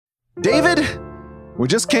David, we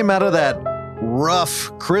just came out of that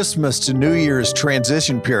rough Christmas to New Year's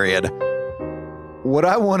transition period. What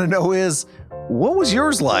I want to know is, what was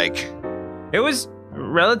yours like? It was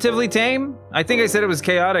relatively tame. I think I said it was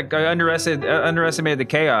chaotic. I underestimated the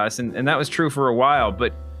chaos, and that was true for a while.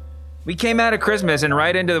 But we came out of Christmas and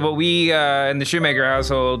right into what we in the Shoemaker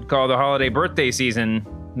household call the holiday birthday season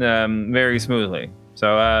very smoothly.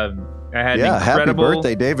 So I had incredible... Happy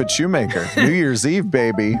birthday, David Shoemaker. New Year's Eve,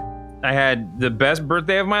 baby. I had the best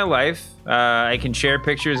birthday of my life. I can share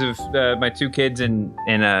pictures of my two kids in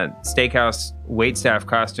steakhouse waitstaff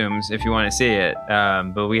costumes if you want to see it.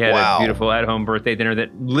 But we had a beautiful at-home birthday dinner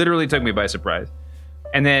that literally took me by surprise.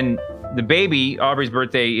 And then the baby, Aubrey's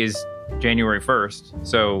birthday, is January 1st.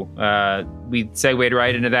 So we segued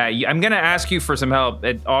right into that. I'm going to ask you for some help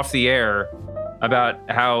off the air about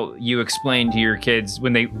how you explain to your kids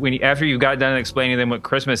after you got done explaining to them what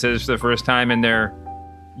Christmas is for the first time in their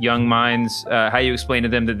young minds, how you explain to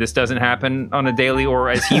them that this doesn't happen on a daily or,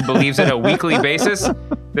 as he believes it, a weekly basis.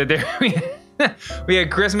 That we had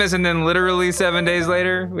Christmas, and then literally 7 days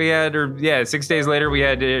later we had, 6 days later we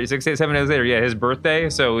had 7 days later, his birthday.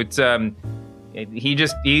 So it's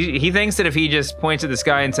he thinks that if he just points at the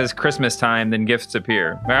sky and says Christmas time, then gifts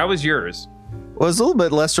appear. How was yours? Well, it's a little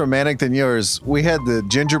bit less romantic than yours. We had the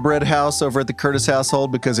gingerbread house over at the Curtis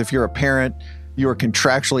household because if you're a parent, you are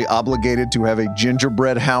contractually obligated to have a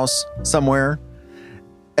gingerbread house somewhere.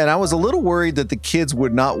 And I was a little worried that the kids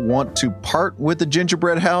would not want to part with the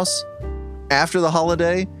gingerbread house after the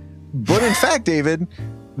holiday. But in fact, David,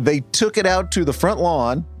 they took it out to the front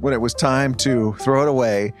lawn when it was time to throw it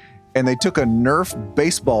away. And they took a Nerf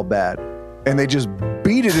baseball bat and they just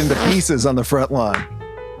beat it into pieces on the front lawn.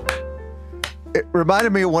 It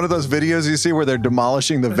reminded me of one of those videos you see where they're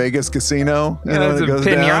demolishing the Vegas casino. Yeah, that's a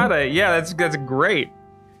pinata. Down. Yeah, that's great.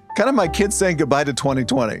 Kind of my kids saying goodbye to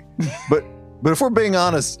 2020. But if we're being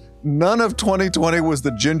honest, none of 2020 was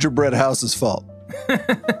the gingerbread house's fault. It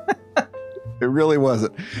really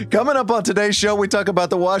wasn't. Coming up on today's show, we talk about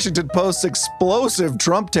the Washington Post's explosive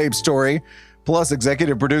Trump tape story, plus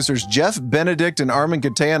executive producers Jeff Benedict and Armin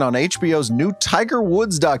Keteyian on HBO's new Tiger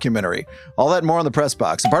Woods documentary. All that and more on the Press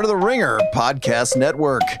Box, a part of the Ringer Podcast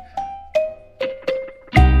Network.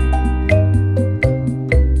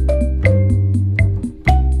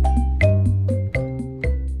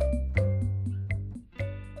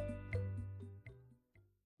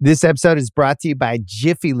 This episode is brought to you by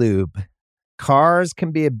Jiffy Lube. Cars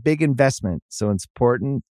can be a big investment, so it's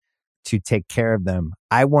important to take care of them.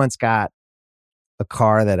 I once got a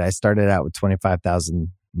car that I started out with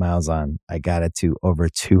 25,000 miles on. I got it to over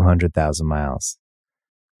 200,000 miles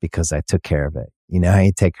because I took care of it. You know how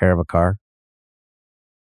you take care of a car?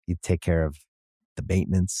 You take care of the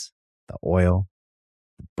maintenance, the oil,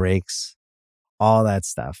 the brakes, all that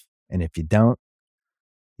stuff. And if you don't,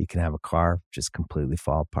 you can have a car just completely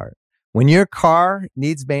fall apart. When your car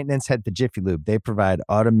needs maintenance, head to Jiffy Lube. They provide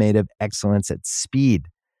automotive excellence at speed.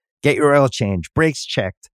 Get your oil change, brakes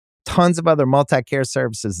checked, tons of other multi-care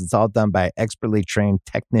services. It's all done by expertly trained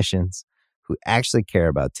technicians who actually care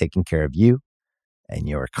about taking care of you and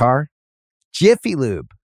your car. Jiffy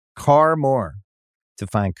Lube, car more. To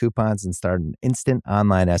find coupons and start an instant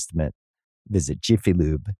online estimate, visit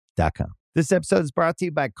jiffylube.com. This episode is brought to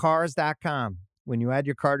you by Cars.com. When you add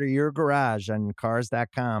your car to your garage on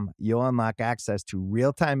Cars.com, you'll unlock access to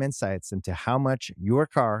real-time insights into how much your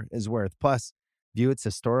car is worth. Plus, view its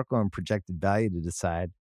historical and projected value to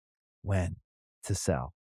decide when to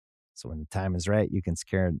sell. So when the time is right, you can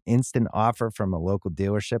secure an instant offer from a local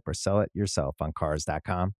dealership or sell it yourself on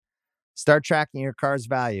Cars.com. Start tracking your car's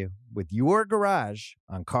value with your garage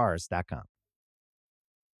on Cars.com.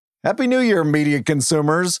 Happy New Year, media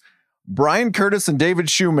consumers. Brian Curtis and David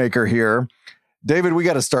Shoemaker here. David, we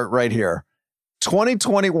got to start right here.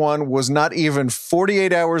 2021 was not even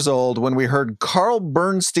 48 hours old when we heard Carl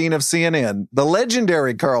Bernstein of CNN, the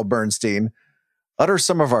legendary Carl Bernstein, utter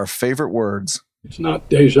some of our favorite words. It's not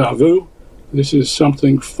deja vu. This is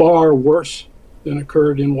something far worse than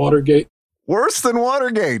occurred in Watergate. Worse than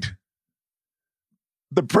Watergate.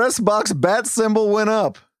 The press box bat symbol went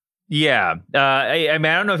up. Yeah. I mean,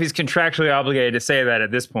 I don't know if he's contractually obligated to say that at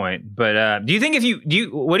this point, but do you think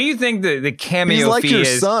what do you think the cameo he's like fee your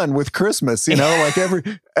is? son with Christmas, you know, like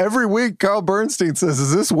every week Carl Bernstein says,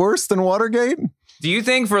 is this worse than Watergate? Do you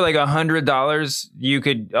think for like $100 you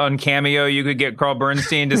could on Cameo you could get Carl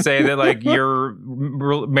Bernstein to say that like your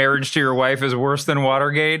marriage to your wife is worse than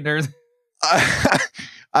Watergate?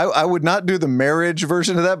 I would not do the marriage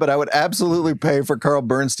version of that, but I would absolutely pay for Carl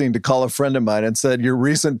Bernstein to call a friend of mine and said, your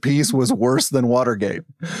recent piece was worse than Watergate.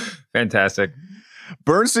 Fantastic.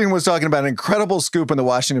 Bernstein was talking about an incredible scoop in the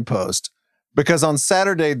Washington Post because on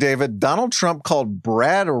Saturday, David, Donald Trump called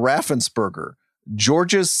Brad Raffensperger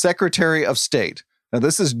Georgia's Secretary of State. Now,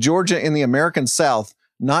 this is Georgia in the American South,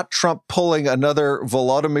 not Trump pulling another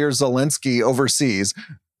Volodymyr Zelensky overseas.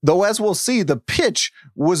 Though, as we'll see, the pitch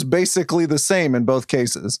was basically the same in both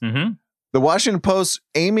cases. Mm-hmm. The Washington Post's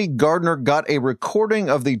Amy Gardner got a recording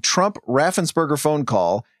of the Trump-Raffensperger phone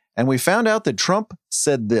call, and we found out that Trump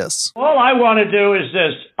said this. All I want to do is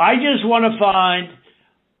this. I just want to find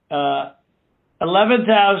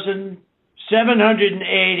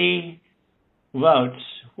 11,780 votes,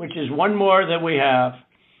 which is one more than we have,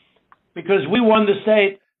 because we won the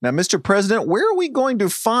state. Now, Mr. President, where are we going to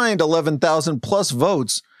find 11,000 plus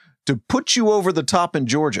votes to put you over the top in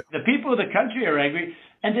Georgia? The people of the country are angry,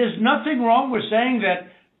 and there's nothing wrong with saying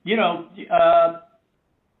that,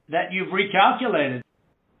 that you've recalculated.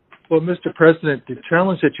 Well, Mr. President, the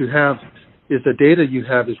challenge that you have is the data you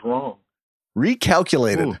have is wrong.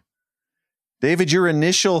 Recalculated. Ooh. David, your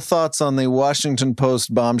initial thoughts on the Washington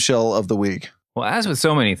Post bombshell of the week? Well, as with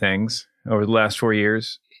so many things over the last 4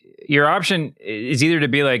 years, your option is either to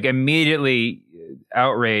be like immediately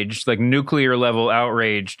outraged, like nuclear level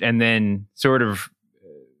outraged, and then sort of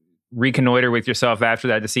reconnoiter with yourself after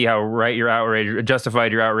that to see how right your outrage,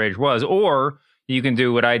 justified your outrage was, or you can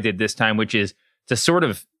do what I did this time, which is to sort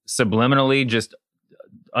of subliminally just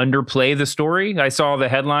underplay the story. I saw the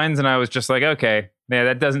headlines and I was just like, okay, yeah,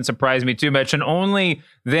 that doesn't surprise me too much. And only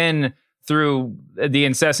then through the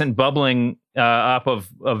incessant bubbling up of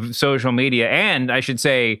social media, and I should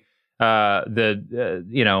say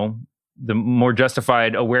the more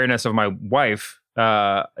justified awareness of my wife,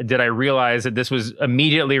 did I realize that this was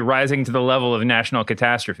immediately rising to the level of national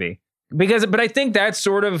catastrophe. But I think that's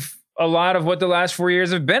sort of a lot of what the last 4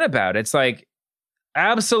 years have been about. It's like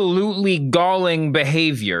absolutely galling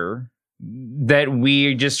behavior that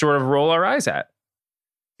we just sort of roll our eyes at.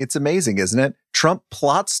 It's amazing, isn't it? Trump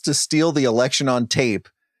plots to steal the election on tape,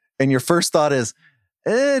 and your first thought is,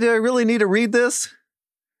 do I really need to read this?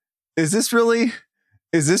 Is this really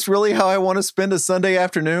how I want to spend a Sunday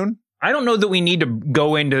afternoon? I don't know that we need to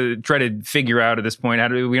go into try to figure out at this point,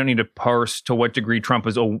 we don't need to parse to what degree Trump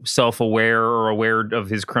is self-aware or aware of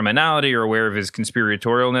his criminality or aware of his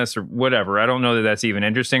conspiratorialness or whatever. I don't know that that's even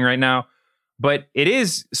interesting right now, but it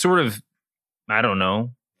is sort of, I don't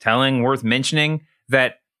know, telling, worth mentioning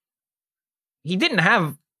that he didn't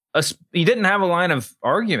have a line of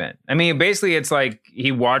argument. I mean, basically it's like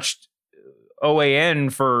he watched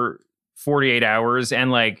OAN for 48 hours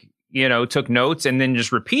and took notes and then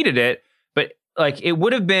just repeated it. But it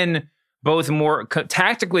would have been both more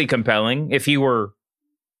tactically compelling if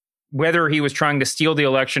whether he was trying to steal the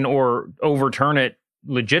election or overturn it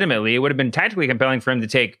legitimately, it would have been tactically compelling for him to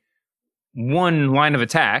take one line of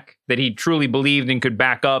attack that he truly believed and could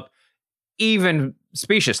back up even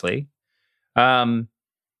speciously.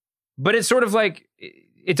 But it's sort of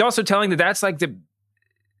it's also telling that that's like the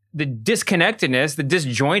disconnectedness, the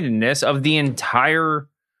disjointedness of the entire,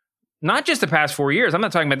 not just the past 4 years. I'm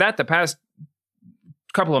not talking about that. The past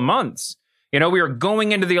couple of months, we were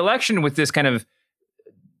going into the election with this kind of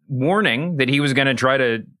warning that he was going to try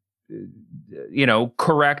to,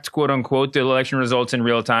 correct, quote unquote, the election results in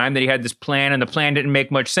real time, that he had this plan and the plan didn't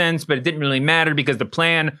make much sense, but it didn't really matter because the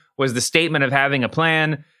plan was the statement of having a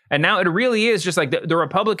plan. And now it really is just like the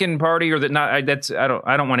Republican Party, or I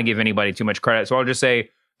don't want to give anybody too much credit. So I'll just say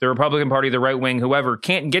the Republican Party, the right wing, whoever,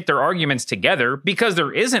 can't get their arguments together because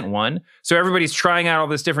there isn't one. So everybody's trying out all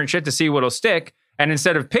this different shit to see what'll stick. And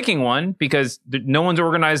instead of picking one, because no one's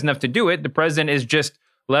organized enough to do it, the president is just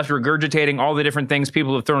left regurgitating all the different things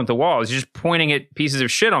people have thrown at the walls. He's just pointing at pieces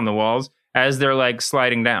of shit on the walls as they're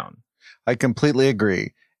sliding down. I completely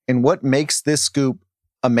agree. And what makes this scoop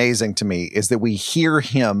amazing to me is that we hear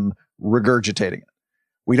him regurgitating it.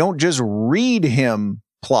 We don't just read him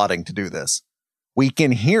plotting to do this. We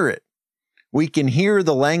can hear it. We can hear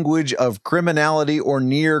the language of criminality or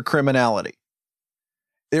near criminality.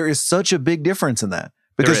 There is such a big difference in that,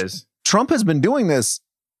 because Trump has been doing this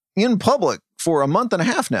in public for a month and a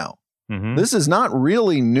half now. Mm-hmm. This is not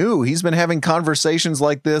really new. He's been having conversations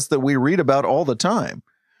like this that we read about all the time.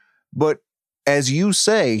 But as you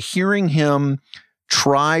say, hearing him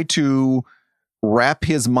try to wrap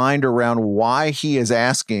his mind around why he is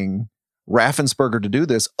asking Raffensperger to do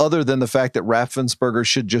this, other than the fact that Raffensperger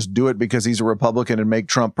should just do it because he's a Republican and make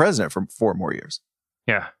Trump president for 4 more years.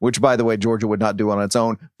 Yeah. Which, by the way, Georgia would not do on its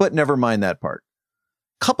own, but never mind that part.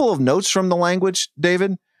 Couple of notes from the language,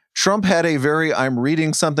 David. Trump had a very, I'm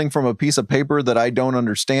reading something from a piece of paper that I don't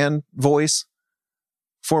understand voice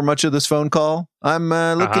for much of this phone call. I'm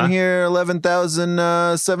looking here,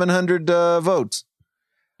 11,700 votes.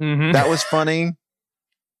 Mm-hmm. That was funny.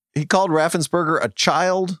 He called Raffensperger a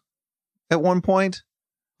child at one point.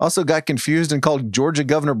 Also got confused and called Georgia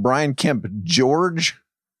Governor Brian Kemp George.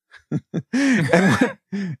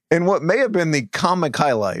 and what may have been the comic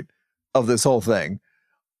highlight of this whole thing,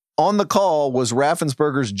 on the call was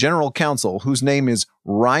Raffensperger's general counsel, whose name is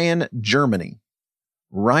Ryan Germany.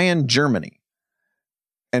 Ryan Germany.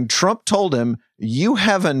 And Trump told him, "You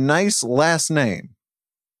have a nice last name."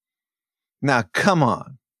 Now, come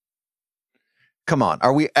on. Come on.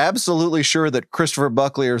 Are we absolutely sure that Christopher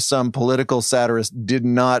Buckley or some political satirist did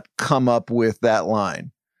not come up with that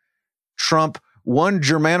line? Trump, one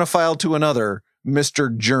Germanophile to another,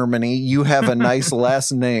 Mr. Germany, you have a nice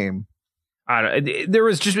last name. It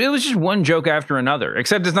was just one joke after another,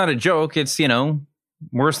 except it's not a joke. It's,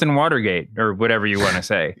 worse than Watergate or whatever you want to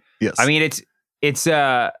say. Yes. I mean, it's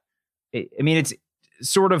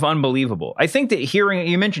sort of unbelievable. I think that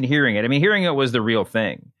you mentioned hearing it. I mean, hearing it was the real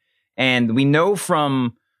thing. And we know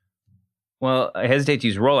from, well, I hesitate to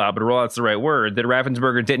use rollout, but rollout's the right word, that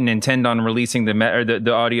Raffensperger didn't intend on releasing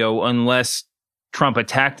the audio unless Trump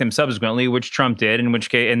attacked him subsequently, which Trump did, in which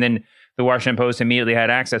case, and then the Washington Post immediately had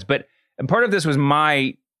access. And part of this was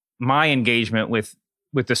my engagement with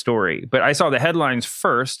the story. But I saw the headlines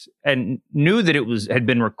first and knew that it had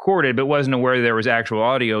been recorded, but wasn't aware there was actual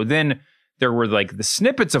audio. Then there were like the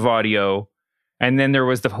snippets of audio, and then there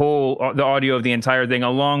was the audio of the entire thing,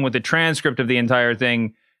 along with the transcript of the entire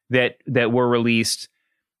thing that were released.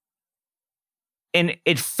 And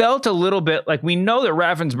it felt a little bit like, we know that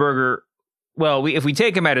Raffensperger, well, if we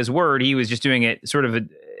take him at his word, he was just doing it sort of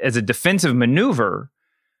as a defensive maneuver.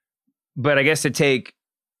 But I guess to take,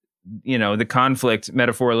 the conflict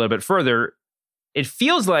metaphor a little bit further, it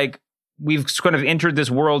feels like we've kind of entered this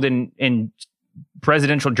world in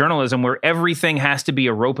presidential journalism where everything has to be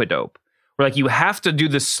a rope-a-dope. Where like you have to do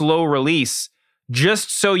the slow release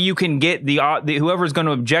just so you can get the whoever's going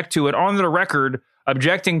to object to it on the record,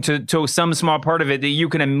 objecting to some small part of it that you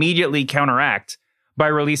can immediately counteract by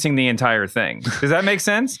releasing the entire thing. Does that make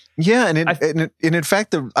sense? Yeah, and in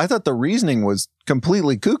fact, I thought the reasoning was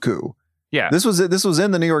completely cuckoo. Yeah, this was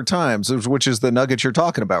in the New York Times, which is the nugget you're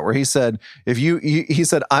talking about, where he said, he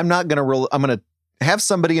said, I'm going to have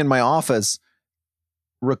somebody in my office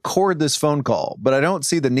record this phone call, but I don't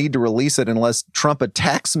see the need to release it unless Trump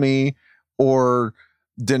attacks me or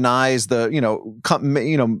denies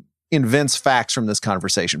invents facts from this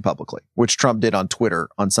conversation publicly, which Trump did on Twitter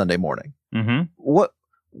on Sunday morning. Mm-hmm.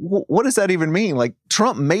 What does that even mean? Like,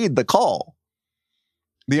 Trump made the call.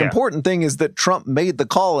 The important thing is that Trump made the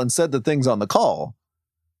call and said the things on the call,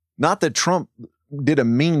 not that Trump did a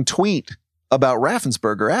mean tweet about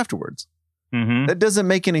Raffensperger afterwards. Mm-hmm. That doesn't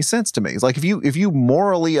make any sense to me. It's like, if you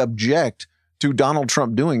morally object to Donald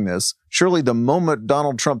Trump doing this, surely the moment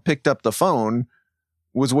Donald Trump picked up the phone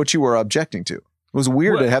was what you were objecting to. It was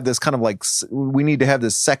weird to have this kind of like, we need to have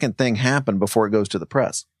this second thing happen before it goes to the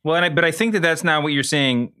press. Well, but I think that's not what you're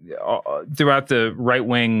seeing throughout the right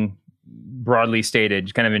wing, broadly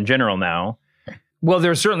stated, kind of in general now. Well,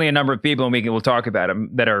 there's certainly a number of people, and we'll talk about them,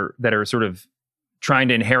 that are sort of trying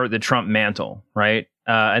to inherit the Trump mantle, right?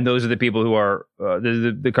 And those are the people who are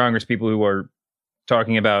the Congress people who are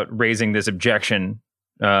talking about raising this objection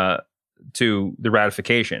to the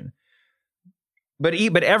ratification.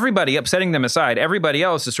 But everybody, upsetting them aside, everybody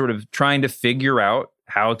else is sort of trying to figure out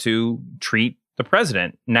how to treat the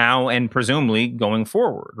president now and presumably going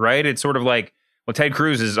forward, right? It's sort of like, well, Ted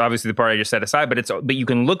Cruz is obviously the part I just set aside, but you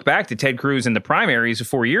can look back to Ted Cruz in the primaries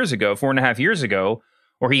 4.5 years ago,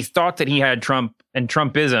 where he thought that he had Trump and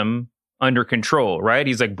Trumpism under control, right?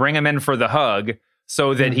 He's like, bring him in for the hug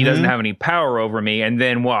so that he doesn't have any power over me, and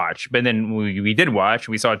then watch. But then we did watch.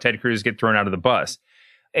 We saw Ted Cruz get thrown out of the bus.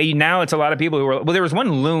 Now it's a lot of people who are, well, there was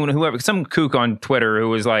one loon, some kook on Twitter who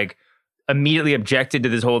was like, immediately objected to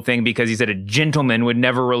this whole thing because he said a gentleman would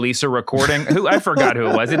never release a recording. I forgot who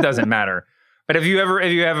it was. It doesn't matter. But if you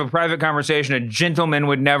have a private conversation, a gentleman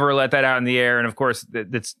would never let that out in the air. And of course,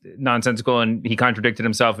 that's nonsensical, and he contradicted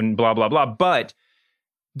himself and blah, blah, blah. But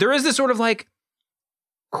there is this sort of like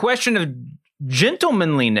question of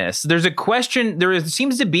gentlemanliness. There's a question,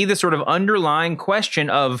 seems to be this sort of underlying question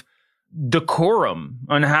of decorum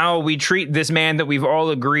on how we treat this man that we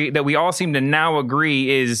all seem to now agree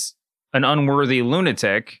is an unworthy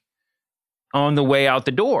lunatic on the way out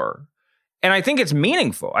the door. And I think it's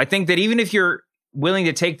meaningful. I think that even if you're willing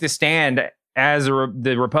to take the stand as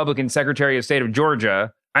the Republican Secretary of State of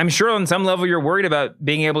Georgia, I'm sure on some level you're worried about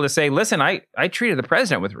being able to say, listen, I treated the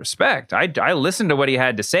president with respect. I listened to what he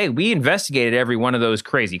had to say. We investigated every one of those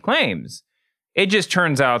crazy claims. It just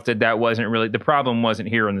turns out that wasn't really, the problem wasn't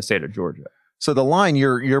here in the state of Georgia. So the line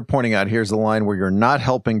you're pointing out here is the line where you're not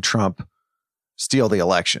helping Trump steal the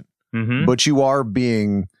election, but you are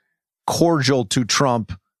being cordial to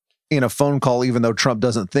Trump in a phone call, even though Trump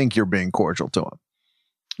doesn't think you're being cordial to him.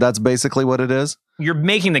 That's basically what it is. You're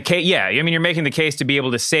making the case. Yeah. I mean, you're making the case to be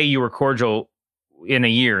able to say you were cordial in a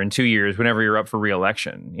year, in 2 years, whenever you're up for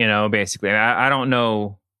re-election, basically. I don't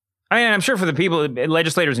know. I'm sure for the people,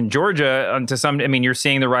 legislators in Georgia, you're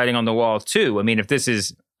seeing the writing on the wall too. I mean, if this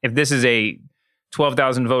is a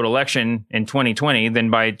 12,000 vote election in 2020, then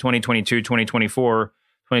by 2022, 2024,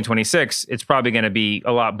 2026, it's probably going to be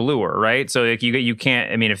a lot bluer, right? So like you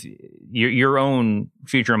can't, if your own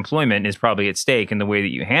future employment is probably at stake in the way that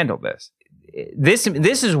you handle this. This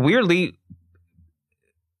is weirdly,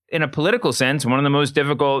 in a political sense, one of the most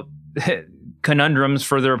difficult conundrums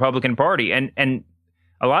for the Republican Party. And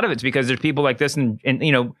a lot of it's because there's people like this and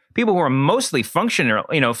people who are mostly functional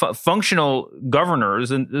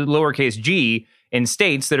governors and lowercase g in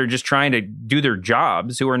states that are just trying to do their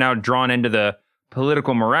jobs, who are now drawn into the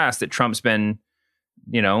political morass that Trump's been,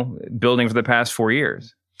 building for the past 4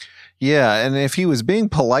 years. Yeah. And if he was being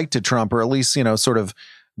polite to Trump, or at least, sort of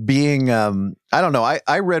being, I don't know,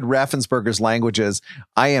 I read Raffensperger's languages.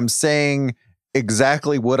 I am saying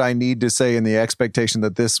exactly what I need to say in the expectation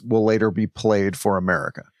that this will later be played for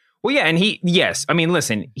America. Well, yeah. And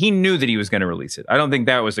listen, he knew that he was going to release it. I don't think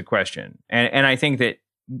that was the question. And I think that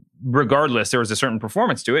regardless, there was a certain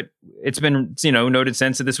performance to it. It's been, noted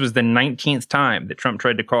since that this was the 19th time that Trump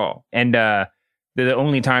tried to call, and the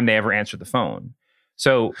only time they ever answered the phone.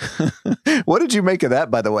 So what did you make of that,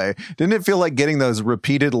 by the way? Didn't it feel like getting those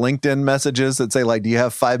repeated LinkedIn messages that say, like, do you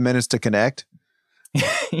have 5 minutes to connect?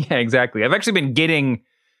 Yeah, exactly. I've actually been getting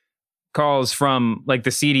calls from like the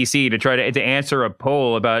CDC to try to answer a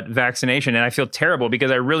poll about vaccination. And I feel terrible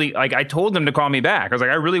because I told them to call me back. I was like,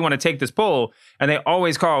 I really want to take this poll. And they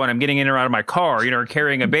always call when I'm getting in or out of my car, or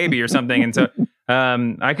carrying a baby or something. And so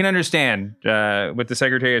I can understand what the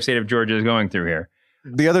Secretary of State of Georgia is going through here.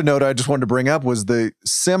 The other note I just wanted to bring up was the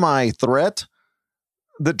semi-threat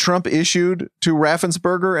that Trump issued to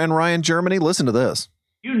Raffensperger and Ryan Germany. Listen to this.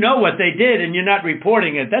 You know what they did, and you're not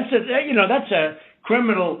reporting it. That's a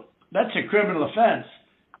criminal offense,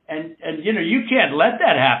 and you can't let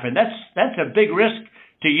that happen. That's a big risk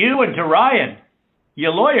to you and to Ryan,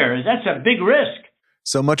 your lawyer. That's a big risk.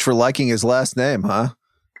 So much for liking his last name, huh?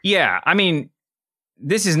 Yeah,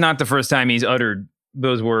 this is not the first time he's uttered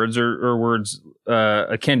those words or words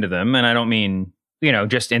akin to them, and I don't mean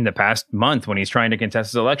just in the past month when he's trying to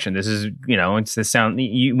contest his election. This is it's the sound.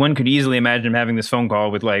 One could easily imagine him having this phone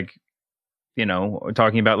call with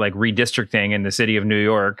talking about like redistricting in the city of New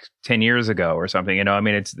York 10 years ago or something.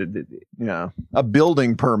 It's a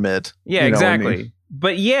building permit. Yeah, exactly.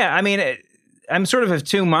 But yeah, I'm sort of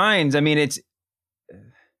two minds. It's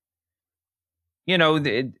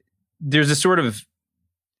there's a sort of,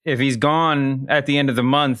 if he's gone at the end of the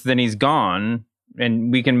month, then he's gone,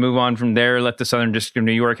 and we can move on from there. Let the Southern District of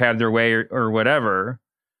New York have their way or whatever.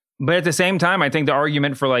 But at the same time, I think the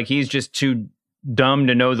argument for like he's just too dumb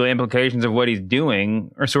to know the implications of what he's doing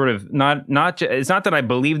are sort of not it's not that I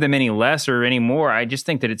believe them any less or any more. I just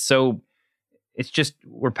think that it's just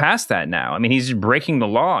we're past that now. He's just breaking the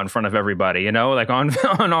law in front of everybody, like on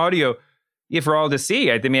audio for all to see.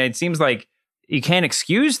 It seems like you can't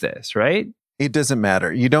excuse this, right? It doesn't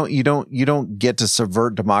matter. You don't get to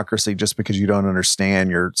subvert democracy just because you don't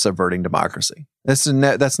understand you're subverting democracy. That's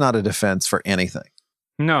not a defense for anything.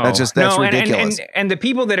 No, that's ridiculous. And the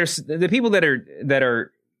people that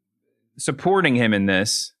are supporting him in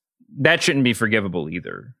this, that shouldn't be forgivable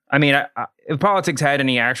either. If politics had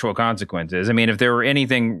any actual consequences, if there were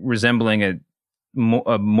anything resembling a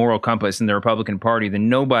moral compass in the Republican Party, then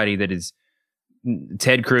nobody that is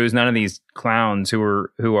Ted Cruz, none of these clowns who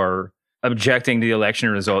are objecting to the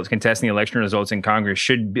election results, contesting the election results in Congress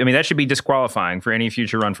that should be disqualifying for any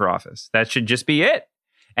future run for office. That should just be it.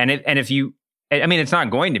 And if you, it's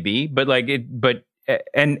not going to be, but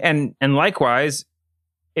likewise,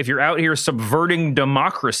 if you're out here subverting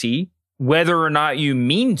democracy, whether or not you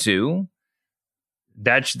mean to,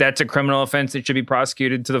 that's a criminal offense that should be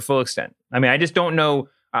prosecuted to the full extent. I just don't know.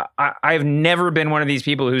 I've never been one of these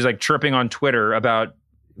people who's like chirping on Twitter about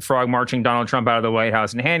frog marching Donald Trump out of the White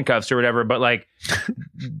House in handcuffs or whatever. But like,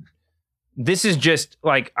 this is just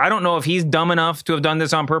like, I don't know if he's dumb enough to have done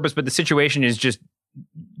this on purpose, but the situation is just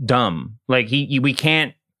dumb. Like we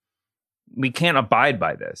can't abide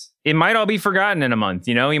by this. It might all be forgotten in a month.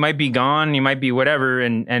 He might be gone. He might be whatever.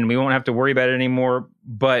 And we won't have to worry about it anymore.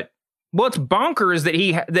 But what's bonkers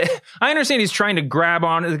that I understand he's trying to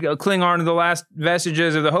cling on to the last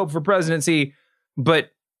vestiges of the hope for presidency.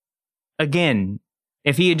 But again,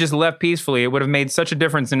 if he had just left peacefully, it would have made such a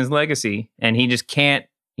difference in his legacy. And he just can't.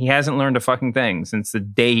 He hasn't learned a fucking thing since the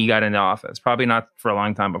day he got into office. Probably not for a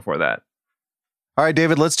long time before that. All right,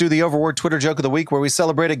 David, let's do the overworked Twitter joke of the week, where we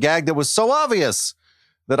celebrate a gag that was so obvious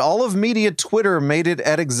that all of media Twitter made it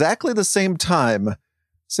at exactly the same time.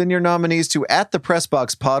 Send your nominees to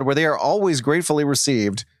 @thepressboxpod, where they are always gratefully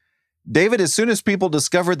received. David, as soon as people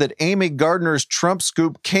discovered that Amy Gardner's Trump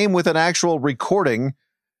scoop came with an actual recording,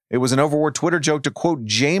 it was an overworked Twitter joke to quote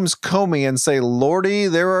James Comey and say, "Lordy,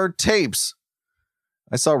 there are tapes."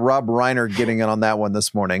 I saw Rob Reiner getting in on that one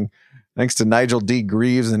this morning, thanks to Nigel D.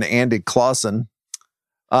 Greaves and Andy Clausen.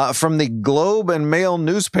 From the Globe and Mail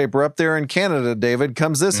newspaper up there in Canada, David,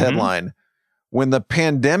 comes this headline. When the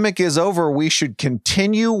pandemic is over, we should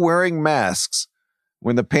continue wearing masks.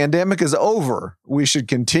 When the pandemic is over, we should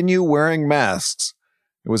continue wearing masks.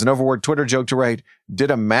 It was an overworked Twitter joke to write, "Did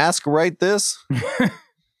a mask write this?"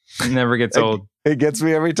 It never gets old. It gets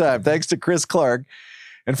me every time. Thanks to Chris Clark.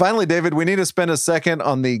 And finally, David, we need to spend a second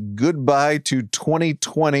on the goodbye to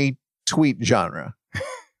 2020 tweet genre.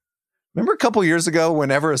 Remember a couple years ago,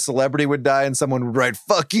 whenever a celebrity would die and someone would write,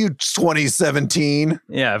 "Fuck you, 2017."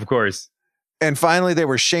 Yeah, of course. And finally, they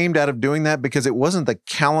were shamed out of doing that because it wasn't the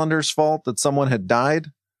calendar's fault that someone had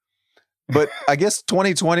died. But I guess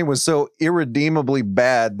 2020 was so irredeemably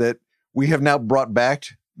bad that we have now brought back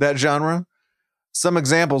that genre. Some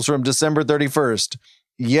examples from December 31st.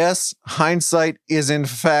 Yes, hindsight is in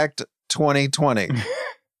fact 2020.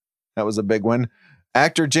 That was a big one.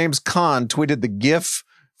 Actor James Caan tweeted the GIF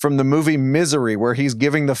from the movie Misery, where he's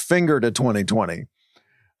giving the finger to 2020.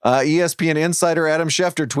 ESPN insider Adam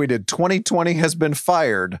Schefter tweeted, "2020 has been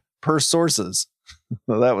fired, per sources."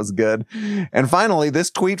 Well, that was good. And finally, this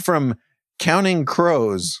tweet from Counting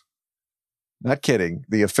Crows. Not kidding.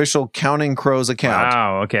 The official Counting Crows account.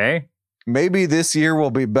 Wow, okay. "Maybe this year will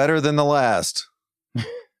be better than the last."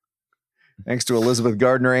 Thanks to Elizabeth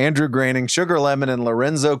Gardner, Andrew Graining, Sugar Lemon, and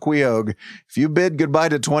Lorenzo Quiog. If you bid goodbye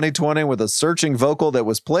to 2020 with a searching vocal that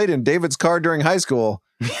was played in David's car during high school,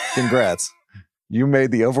 congrats. You made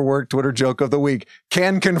the overworked Twitter joke of the week.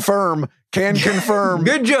 Can confirm.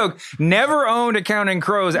 Good joke. Never owned a Counting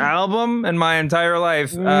Crows album in my entire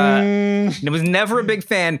life. I was never a big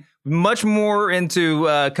fan. Much more into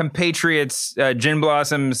Compatriots, Gin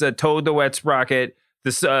Blossoms, Toad the Wet Sprocket,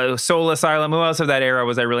 the Soul Asylum. Who else of that era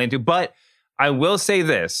was I really into? But I will say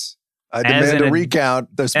this. I demand a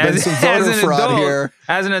recount. There's been some voter fraud here.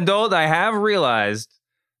 As an adult, I have realized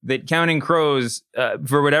that Counting Crows,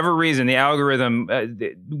 for whatever reason, the algorithm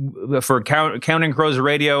for Counting Crows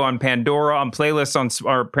radio on Pandora, on playlists on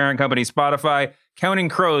our parent company Spotify, Counting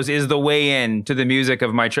Crows is the way in to the music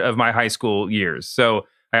of my high school years. So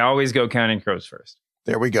I always go Counting Crows first.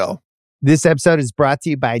 There we go. This episode is brought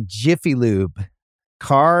to you by Jiffy Lube.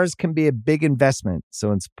 Cars can be a big investment,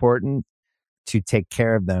 so it's important to take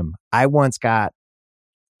care of them. I once got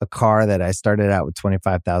a car that I started out with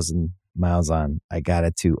 25,000 miles on. I got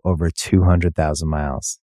it to over 200,000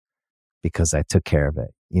 miles because I took care of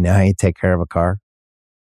it. You know how you take care of a car?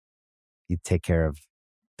 You take care of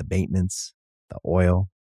the maintenance, the oil,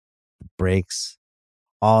 the brakes,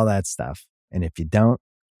 all that stuff. And if you don't,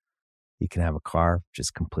 you can have a car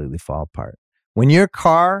just completely fall apart. When your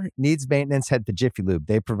car needs maintenance, head to Jiffy Lube.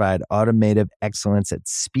 They provide automotive excellence at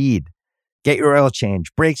speed. Get your oil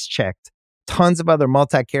change, brakes checked, tons of other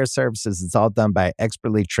multi-care services. It's all done by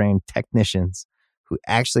expertly trained technicians who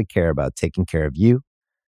actually care about taking care of you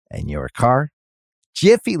and your car.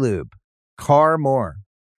 Jiffy Lube, car more.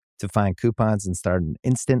 To find coupons and start an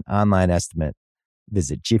instant online estimate,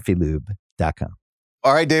 visit jiffylube.com.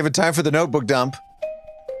 All right, David, time for the notebook dump.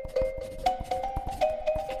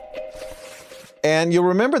 And you'll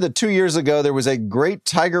remember that 2 years ago, there was a great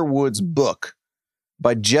Tiger Woods book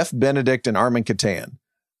by Jeff Benedict and Armin Keteyian.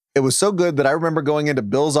 It was so good that I remember going into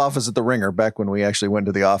Bill's office at the Ringer back when we actually went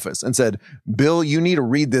to the office and said, "Bill, you need to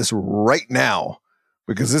read this right now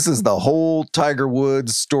because this is the whole Tiger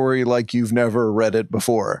Woods story like you've never read it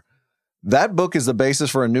before." That book is the basis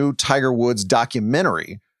for a new Tiger Woods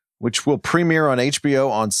documentary, which will premiere on HBO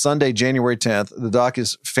on Sunday, January 10th. The doc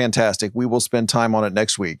is fantastic. We will spend time on it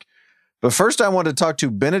next week. But first, I want to talk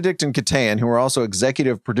to Benedict and Keteyian, who are also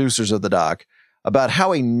executive producers of the doc, about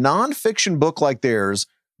how a nonfiction book like theirs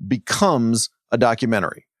becomes a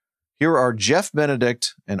documentary. Here are Jeff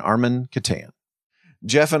Benedict and Armin Keteyian.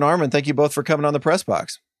 Jeff and Armin, thank you both for coming on the Press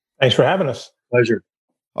Box. Thanks for having us. Pleasure.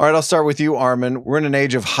 All right, I'll start with you, Armin. We're in an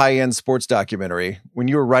age of high-end sports documentary. When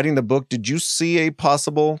you were writing the book, did you see a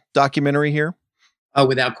possible documentary here?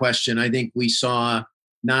 Without question. I think we saw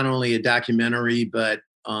not only a documentary, but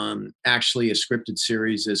actually a scripted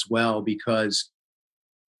series as well, because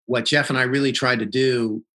what Jeff and I really tried to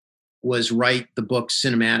do was write the book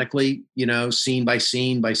cinematically, scene by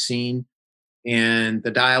scene by scene, and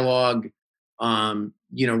the dialogue,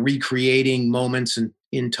 recreating moments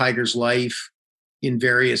in Tiger's life in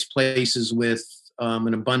various places with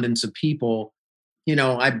an abundance of people.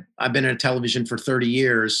 I've been in television for 30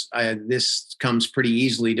 years. This comes pretty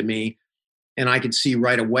easily to me. And I could see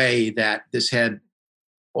right away that this had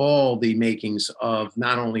all the makings of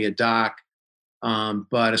not only a doc,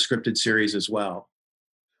 but a scripted series as well.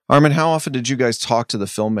 Armin, how often did you guys talk to the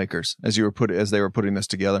filmmakers as they were putting this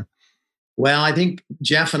together? Well, I think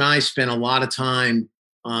Jeff and I spent a lot of time.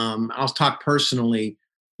 I'll talk personally.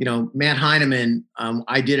 Matt Heineman,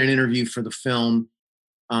 I did an interview for the film.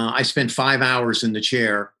 I spent 5 hours in the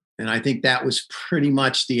chair, and I think that was pretty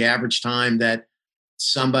much the average time that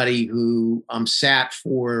somebody who sat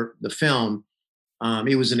for the film.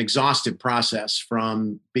 It was an exhaustive process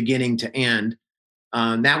from beginning to end.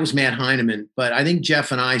 That was Matt Heineman, but I think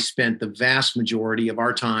Jeff and I spent the vast majority of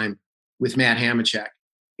our time with Matt Hamachek,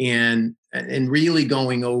 and really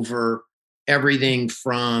going over everything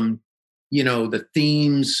from the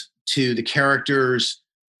themes to the characters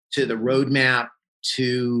to the roadmap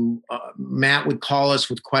to Matt would call us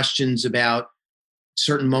with questions about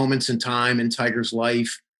certain moments in time in Tiger's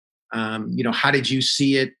life. How did you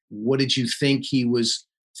see it? What did you think he was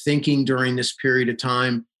thinking during this period of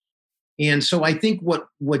time? And so I think what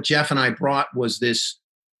Jeff and I brought was this,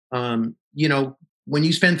 when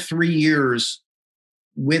you spend 3 years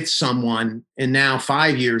with someone and now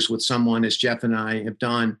 5 years with someone, as Jeff and I have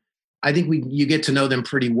done, I think you get to know them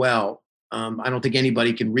pretty well. I don't think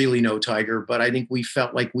anybody can really know Tiger, but I think we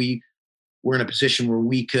felt like we were in a position where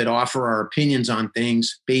we could offer our opinions on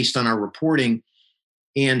things based on our reporting.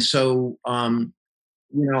 And so, I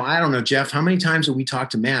don't know, Jeff, how many times have we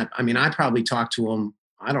talked to Matt? I mean, I probably talked to him,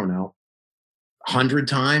 I don't know, 100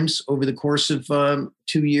 times over the course of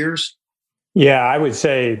 2 years. Yeah, I would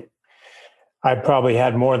say I probably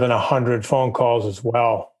had more than 100 phone calls as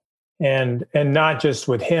well. And not just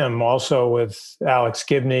with him, also with Alex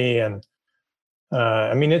Gibney. And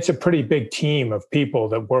it's a pretty big team of people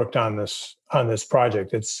that worked on this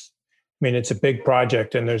project. It's a big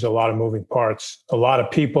project, and there's a lot of moving parts, a lot of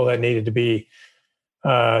people that needed to be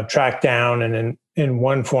tracked down and in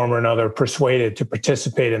one form or another persuaded to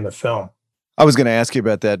participate in the film. I was going to ask you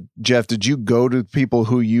about that. Jeff, did you go to people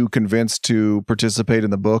who you convinced to participate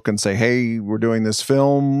in the book and say, hey, we're doing this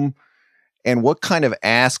film? And what kind of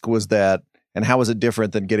ask was that? And how was it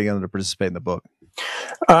different than getting them to participate in the book?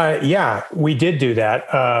 Yeah, we did do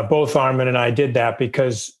that. Both Armin and I did that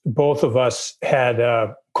because both of us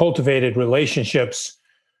had cultivated relationships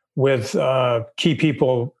with key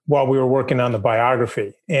people while we were working on the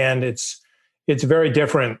biography. And it's very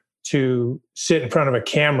different to sit in front of a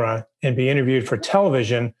camera and be interviewed for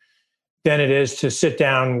television than it is to sit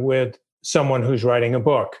down with someone who's writing a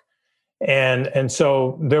book. And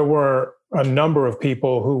so there were a number of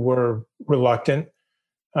people who were reluctant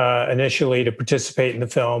initially to participate in the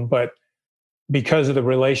film, but because of the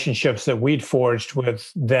relationships that we'd forged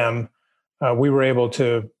with them, we were able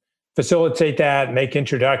to facilitate that, make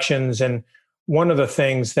introductions. And one of the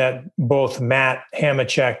things that both Matt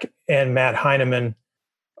Hamachek and Matt Heineman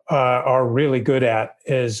are really good at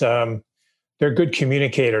is they're good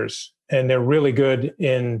communicators, and they're really good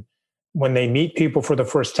in when they meet people for the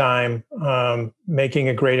first time, making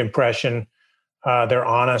a great impression. They're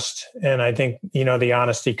honest, and I think the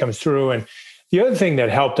honesty comes through. And the other thing that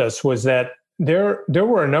helped us was that there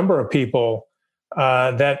were a number of people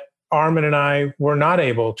that Armin and I were not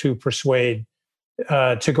able to persuade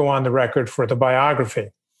to go on the record for the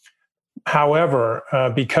biography.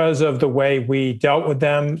 However, because of the way we dealt with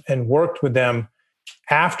them and worked with them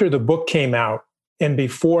after the book came out and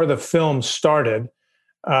before the film started,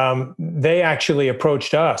 they actually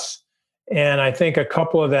approached us. And I think a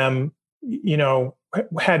couple of them,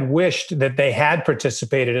 had wished that they had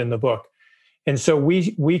participated in the book. And so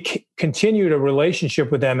we continued a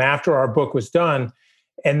relationship with them after our book was done.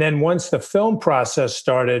 And then once the film process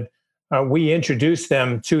started, we introduced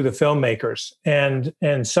them to the filmmakers, and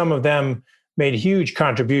some of them made huge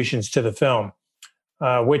contributions to the film,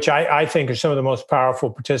 which I think are some of the most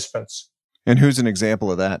powerful participants. And who's an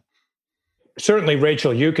example of that? Certainly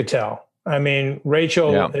Rachel Yucatel. I mean,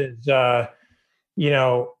 Rachel is,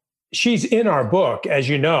 she's in our book, as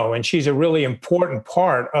you know, and she's a really important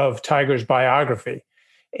part of Tiger's biography.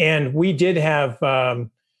 And we did have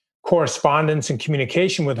correspondence and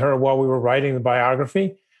communication with her while we were writing the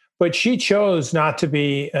biography, but she chose not to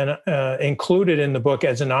be included in the book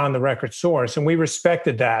as an on-the-record source, and we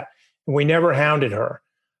respected that. And we never hounded her.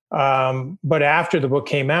 But after the book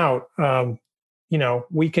came out,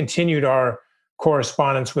 we continued our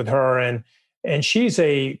correspondence with her, and she's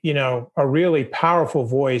a really powerful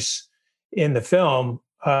voice in the film.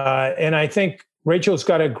 And I think Rachel's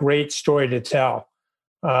got a great story to tell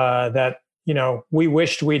that we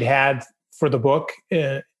wished we'd had for the book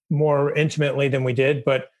more intimately than we did,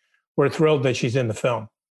 but we're thrilled that she's in the film.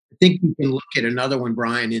 I think you can look at another one,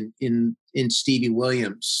 Brian, in Stevie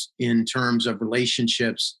Williams in terms of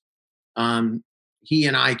relationships. He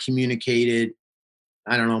and I communicated,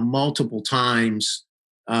 I don't know, multiple times.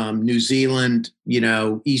 New Zealand,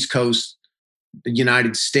 East Coast, the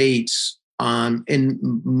United States, and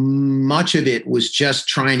much of it was just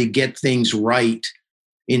trying to get things right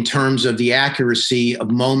in terms of the accuracy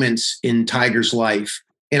of moments in Tiger's life.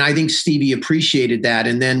 And I think Stevie appreciated that.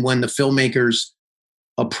 And then when the filmmakers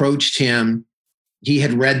approached him, he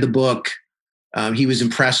had read the book. He was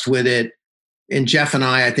impressed with it. And Jeff and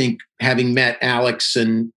I think, having met Alex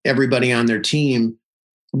and everybody on their team,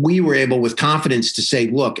 we were able with confidence to say,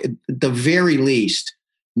 look, at the very least,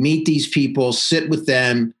 meet these people, sit with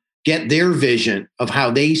them, get their vision of how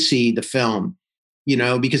they see the film,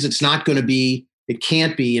 because it's not going to be, it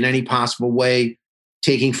can't be in any possible way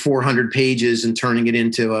taking 400 pages and turning it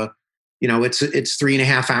into it's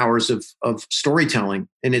 3.5 hours of storytelling.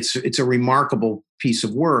 And it's a remarkable piece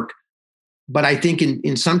of work. But I think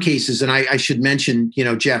in some cases, and I should mention,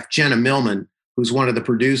 Jeff, Jenna Millman, who's one of the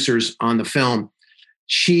producers on the film,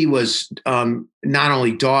 she was not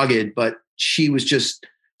only dogged, but she was just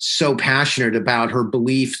so passionate about her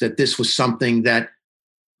belief that this was something that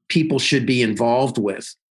people should be involved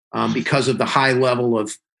with because of the high level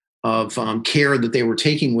of care that they were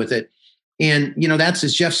taking with it. And, that's,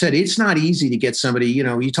 as Jeff said, it's not easy to get somebody,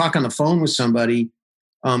 you talk on the phone with somebody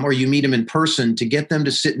or you meet them in person, to get them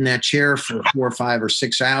to sit in that chair for 4 or 5 or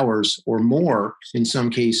 6 hours or more in some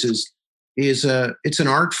cases it's an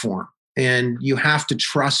art form. And you have to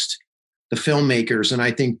trust the filmmakers. And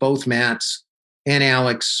I think both Matts and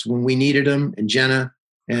Alex, when we needed them, and Jenna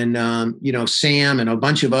and, Sam and a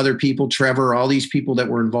bunch of other people, Trevor, all these people that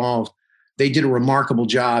were involved, they did a remarkable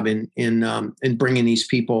job in bringing these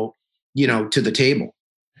people, to the table.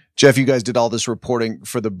 Jeff, you guys did all this reporting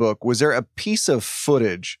for the book. Was there a piece of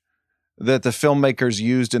footage that the filmmakers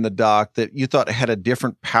used in the doc that you thought had a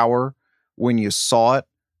different power when you saw it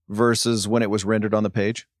versus when it was rendered on the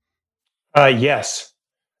page? Yes.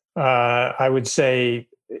 I would say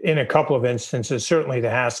in a couple of instances, certainly the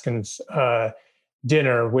Haskins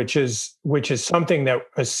dinner, which is something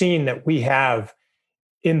a scene that we have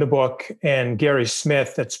in the book, and Gary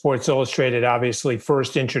Smith at Sports Illustrated obviously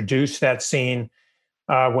first introduced that scene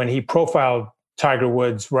when he profiled Tiger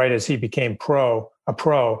Woods right as he became a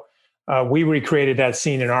pro. We recreated that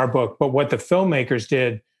scene in our book, but what the filmmakers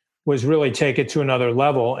did was really take it to another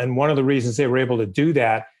level. And one of the reasons they were able to do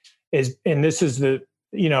that is, and this is a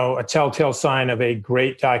telltale sign of a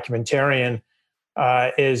great documentarian,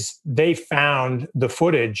 is they found the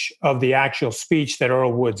footage of the actual speech that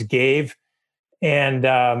Earl Woods gave. And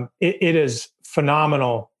it is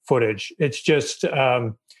phenomenal footage. It's just,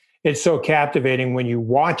 it's so captivating when you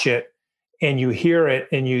watch it and you hear it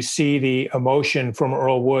and you see the emotion from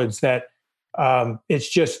Earl Woods, that it's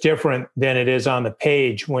just different than it is on the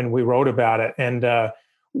page when we wrote about it. And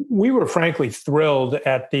we were frankly thrilled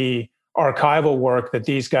at the archival work that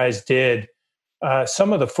these guys did.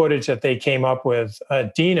 Some of the footage that they came up with,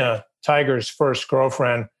 Dina, Tiger's first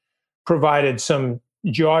girlfriend, provided some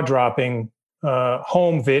jaw-dropping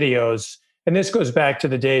home videos. And this goes back to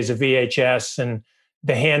the days of VHS and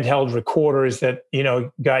the handheld recorders that,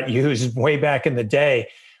 got used way back in the day.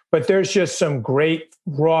 But there's just some great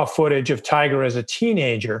raw footage of Tiger as a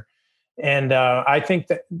teenager. And I think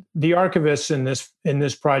that the archivists in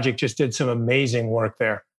this project just did some amazing work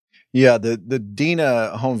there. Yeah, the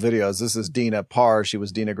Dina home videos. This is Dina Parr. She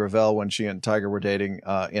was Dina Gravel when she and Tiger were dating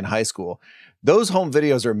in high school. Those home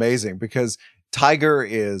videos are amazing because Tiger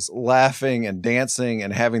is laughing and dancing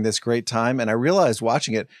and having this great time. And I realized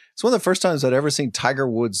watching it, it's one of the first times I'd ever seen Tiger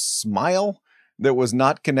Woods smile that was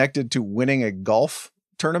not connected to winning a golf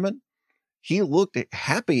tournament. He looked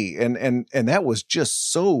happy, and that was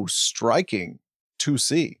just so striking to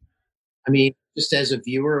see. I mean, just as a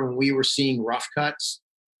viewer, when we were seeing rough cuts,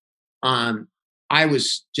 I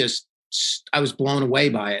was blown away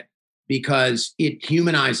by it because it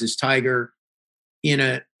humanizes Tiger in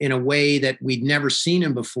a way that we'd never seen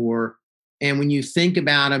him before. And when you think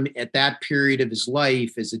about him at that period of his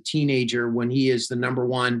life as a teenager, when he is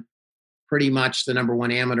pretty much the number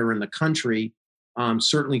one amateur in the country,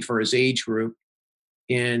 certainly for his age group,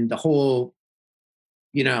 and the whole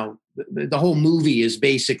movie has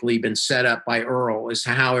basically been set up by Earl as to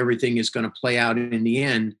how everything is going to play out in the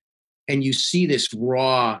end. and you see this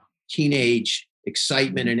raw teenage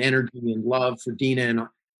excitement and energy and love for Dina,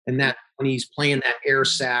 and that when he's playing that air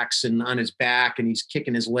sax and on his back and he's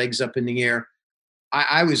kicking his legs up in the air.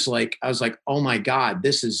 I was like, oh my God,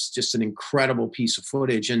 this is just an incredible piece of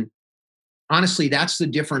footage. And honestly, that's the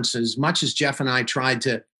difference. As much as Jeff and I tried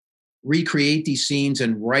to recreate these scenes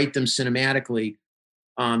and write them cinematically,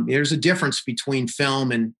 there's a difference between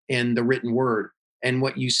film and the written word. And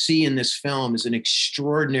what you see in this film is an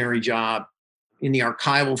extraordinary job in the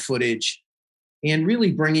archival footage and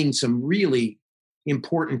really bringing some really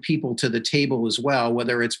important people to the table as well,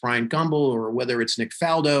 whether it's Brian Gumbel or whether it's Nick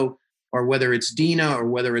Faldo, or whether it's Dina, or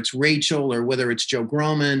whether it's Rachel, or whether it's Joe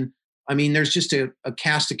Groman. I mean, there's just a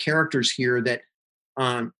cast of characters here that,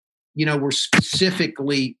 were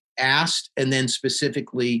specifically asked and then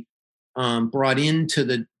specifically brought into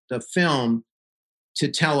the film to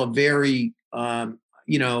tell a very,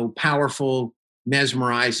 powerful,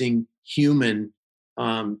 mesmerizing, human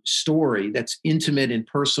story that's intimate and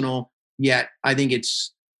personal. Yet, I think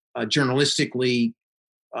it's journalistically,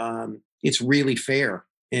 it's really fair.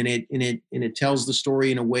 And it tells the story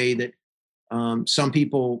in a way that some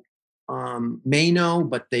people may know,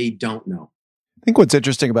 but they don't know. I think what's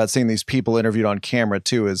interesting about seeing these people interviewed on camera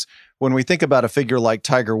too is when we think about a figure like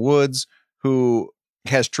Tiger Woods, who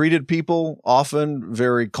has treated people often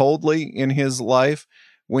very coldly in his life.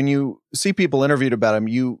 When you see people interviewed about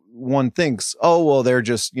him, one thinks, oh, well, they're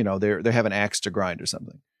just, they have an axe to grind or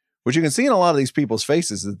something. What you can see in a lot of these people's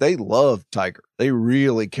faces is that they love Tiger. They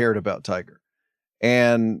really cared about Tiger.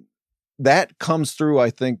 And that comes through,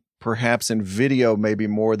 I think, perhaps in video, maybe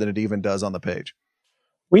more than it even does on the page.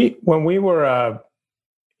 When we were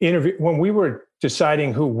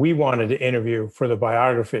deciding who we wanted to interview for the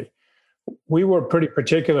biography, we were pretty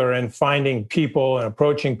particular in finding people and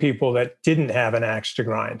approaching people that didn't have an axe to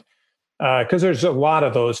grind, because there's a lot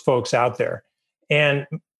of those folks out there, and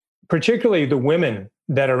particularly the women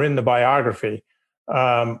that are in the biography.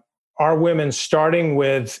 Are women starting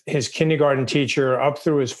with his kindergarten teacher, up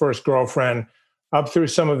through his first girlfriend, up through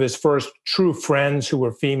some of his first true friends who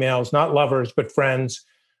were females, not lovers, but friends,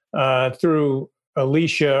 through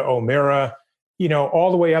Alicia, O'Meara, all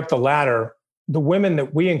the way up the ladder. The women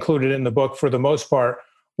that we included in the book, for the most part,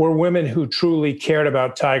 were women who truly cared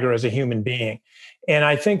about Tiger as a human being. And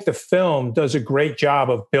I think the film does a great job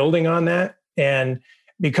of building on that. And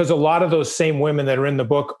because a lot of those same women that are in the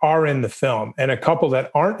book are in the film, and a couple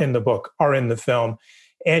that aren't in the book are in the film.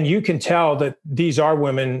 And you can tell that these are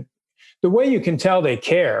women. The way you can tell they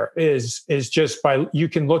care is just by, you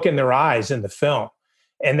can look in their eyes in the film.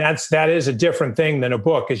 And that is a different thing than a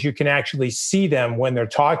book, is you can actually see them when they're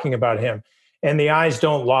talking about him, and the eyes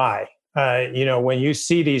don't lie. When you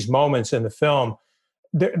see these moments in the film,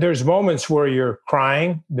 there's moments where you're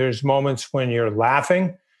crying, there's moments when you're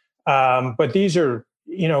laughing, but these are,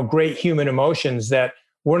 great human emotions that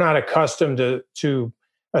we're not accustomed to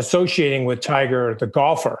associating with Tiger, the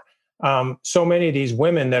golfer. So many of these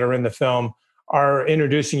women that are in the film are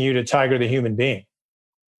introducing you to Tiger, the human being.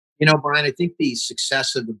 Brian, I think the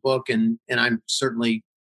success of the book, and I'm certainly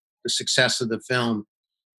the success of the film,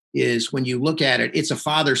 is when you look at it, it's a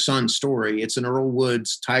father-son story. It's an Earl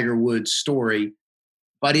Woods, Tiger Woods story.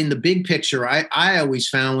 But in the big picture, I always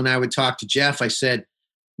found when I would talk to Jeff, I said,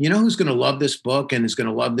 who's going to love this book and is going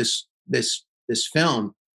to love this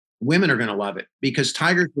film? Women are going to love it, because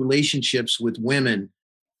Tiger's relationships with women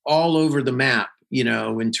all over the map,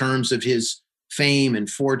 in terms of his fame and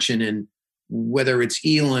fortune, and whether it's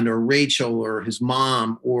Elin or Rachel or his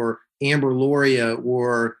mom or Amber Loria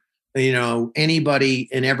or, anybody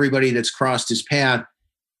and everybody that's crossed his path.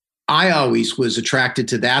 I always was attracted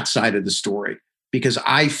to that side of the story, because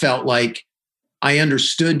I felt like I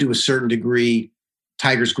understood to a certain degree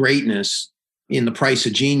Tiger's greatness in The Price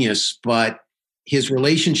of Genius, but his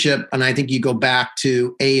relationship, and I think you go back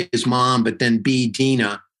to A, his mom, but then B,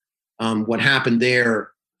 Dina, what happened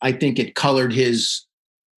there, I think it colored his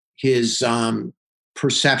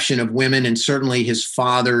perception of women, and certainly his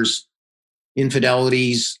father's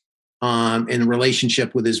infidelities in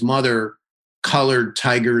relationship with his mother colored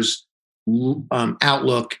Tiger's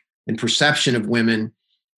outlook and perception of women.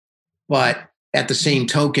 But at the same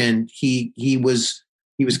token, he was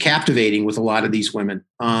captivating with a lot of these women.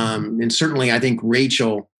 And certainly I think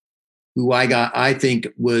Rachel, who I think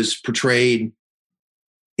was portrayed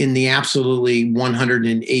in the absolutely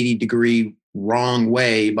 180 degree wrong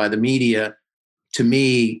way by the media, to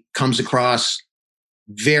me comes across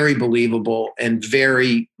very believable and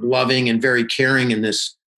very loving and very caring in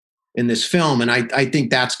this film. And I think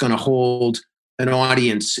that's going to hold an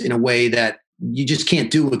audience in a way that you just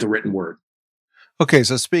can't do with the written word. Okay,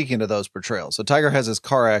 so speaking of those portrayals, so Tiger has his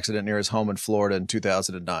car accident near his home in Florida in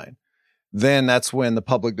 2009. Then that's when the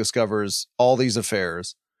public discovers all these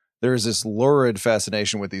affairs. There's this lurid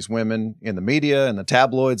fascination with these women in the media and the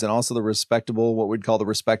tabloids and also the respectable, what we'd call the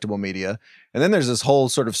respectable media. And then there's this whole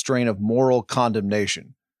sort of strain of moral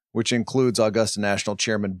condemnation, which includes Augusta National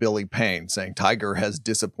Chairman Billy Payne saying Tiger has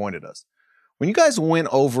disappointed us. When you guys went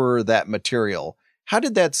over that material, how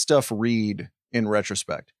did that stuff read in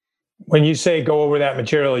retrospect? When you say go over that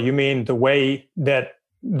material, you mean the way that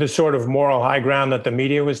the sort of moral high ground that the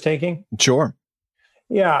media was taking? Sure.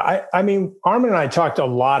 Yeah, I mean, Armin and I talked a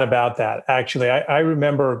lot about that, actually. I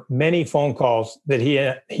remember many phone calls that he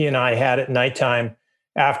and I had at nighttime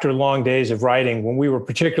after long days of writing when we were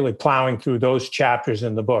particularly plowing through those chapters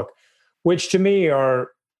in the book, which to me are,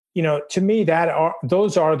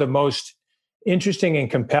 those are the most interesting and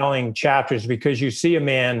compelling chapters because you see a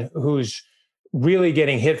man who's really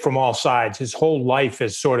getting hit from all sides. His whole life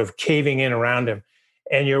is sort of caving in around him.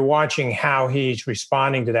 And you're watching how he's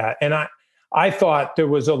responding to that. And I thought there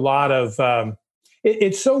was a lot of,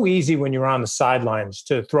 it's so easy when you're on the sidelines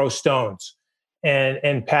to throw stones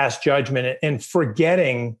and pass judgment and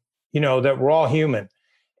forgetting, that we're all human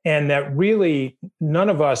and that really none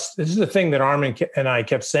of us, this is the thing that Armin and I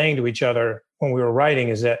kept saying to each other when we were writing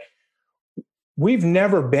is that we've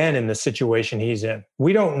never been in the situation he's in.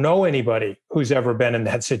 We don't know anybody who's ever been in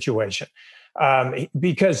that situation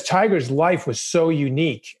because Tiger's life was so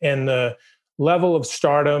unique and the level of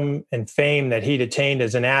stardom and fame that he'd attained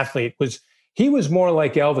as an athlete he was more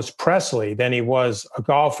like Elvis Presley than he was a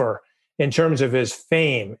golfer in terms of his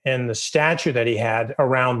fame and the stature that he had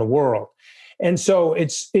around the world. And so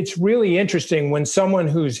it's really interesting when someone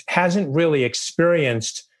who hasn't really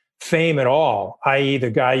experienced fame at all, i.e.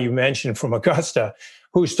 the guy you mentioned from Augusta,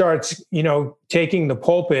 who starts, taking the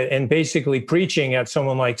pulpit and basically preaching at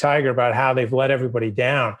someone like Tiger about how they've let everybody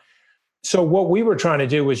down. So what we were trying to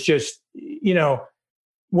do was just, we're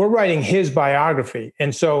writing his biography.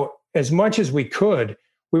 And so as much as we could,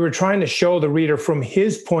 we were trying to show the reader from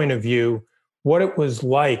his point of view what it was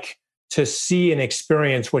like to see and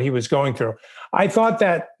experience what he was going through. I thought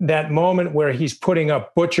that moment where he's putting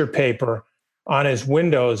up butcher paper on his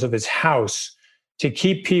windows of his house to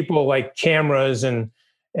keep people like cameras and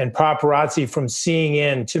paparazzi from seeing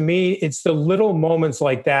in. To me, it's the little moments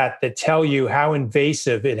like that tell you how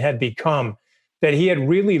invasive it had become, that he had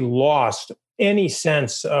really lost any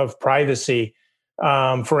sense of privacy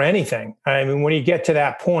for anything. I mean, when you get to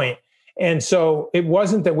that point. And so it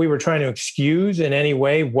wasn't that we were trying to excuse in any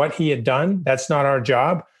way what he had done. That's not our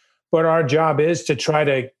job. But our job is to try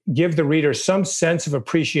to give the reader some sense of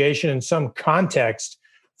appreciation and some context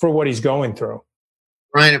for what he's going through.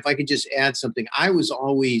 Ryan, if I could just add something, I was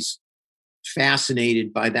always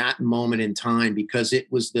fascinated by that moment in time because it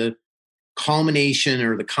was the culmination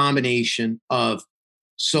or the combination of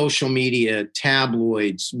social media,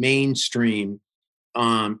 tabloids, mainstream.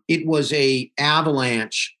 It was a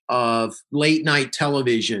avalanche of late night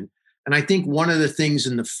television. And I think one of the things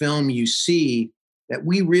in the film you see that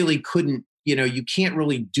we really couldn't, you can't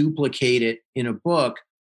really duplicate it in a book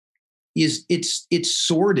is it's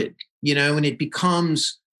sordid, and it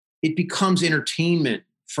becomes entertainment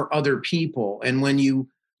for other people. And when you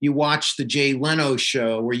watch the Jay Leno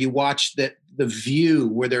show or you watch The View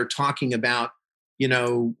where they're talking about,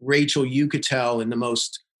 Rachel Yucatel in the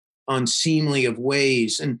most unseemly of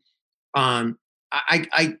ways. And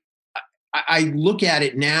I look at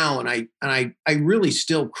it now and I really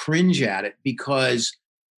still cringe at it because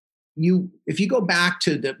if you go back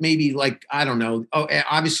to maybe like, I don't know,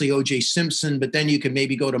 obviously O.J. Simpson, but then you could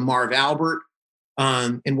maybe go to Marv Albert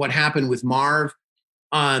and what happened with Marv.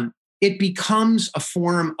 It becomes a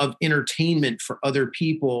form of entertainment for other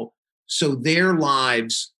people. So their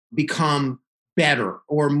lives become better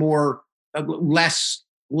or more,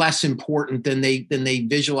 less important than they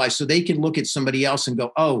visualize. So they can look at somebody else and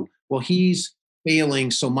go, oh, well, he's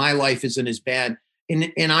failing, so my life isn't as bad.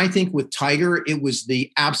 And I think with Tiger, it was the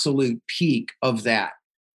absolute peak of that.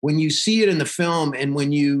 When you see it in the film and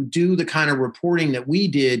when you do the kind of reporting that we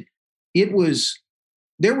did,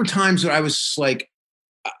 there were times that I was like,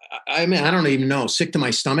 I mean, I don't even know, sick to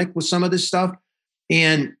my stomach with some of this stuff.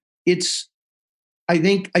 And I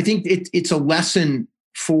think it's a lesson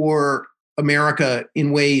for America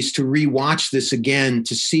in ways to rewatch this again,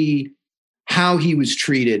 to see how he was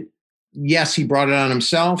treated. Yes, he brought it on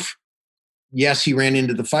himself. Yes, he ran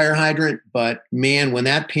into the fire hydrant, but man, when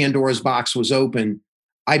that Pandora's box was open,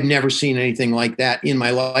 I've never seen anything like that in my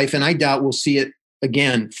life. And I doubt we'll see it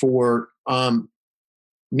again for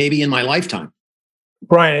maybe in my lifetime.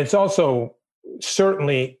 Brian, it's also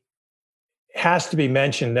certainly has to be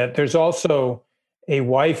mentioned that there's also a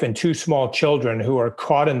wife and two small children who are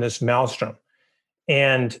caught in this maelstrom.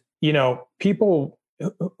 And, people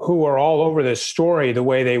who are all over this story the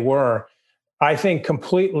way they were, I think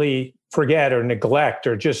completely forget or neglect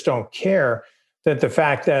or just don't care that the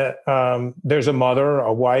fact that there's a mother,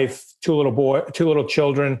 a wife, two little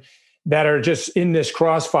children that are just in this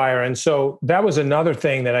crossfire. And so that was another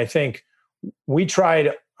thing that I think we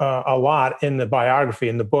tried a lot in the biography,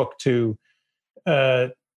 in the book, to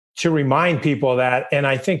remind people of that. And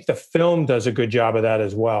I think the film does a good job of that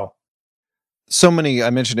as well. So many, I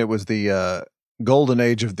mentioned it was the golden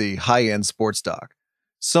age of the high-end sports doc.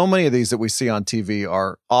 So many of these that we see on TV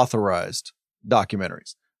are authorized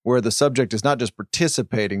documentaries where the subject is not just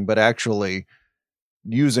participating, but actually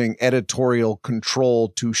using editorial control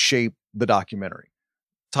to shape the documentary.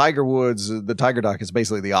 Tiger Woods, the Tiger doc, is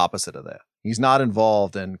basically the opposite of that. He's not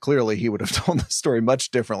involved, and clearly he would have told the story much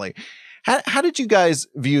differently. How did you guys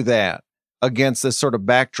view that against this sort of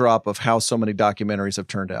backdrop of how so many documentaries have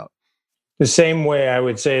turned out? The same way I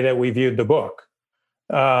would say that we viewed the book.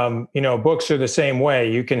 Books are the same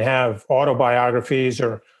way. You can have autobiographies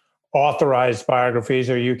or authorized biographies,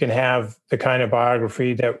 or you can have the kind of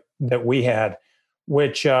biography that we had,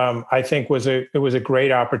 which I think was a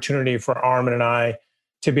great opportunity for Armin and I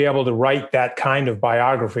to be able to write that kind of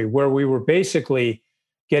biography, where we were basically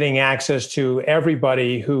getting access to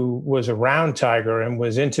everybody who was around Tiger and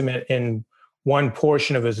was intimate in one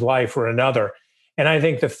portion of his life or another. And I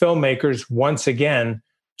think the filmmakers, once again,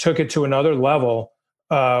 took it to another level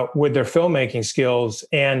with their filmmaking skills.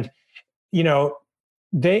 And,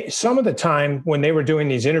 some of the time when they were doing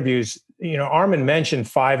these interviews, Armin mentioned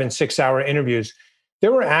 5 and 6 hour interviews.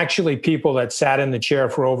 There were actually people that sat in the chair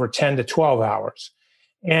for over 10 to 12 hours.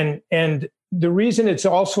 And the reason it's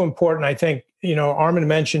also important, I think, Armin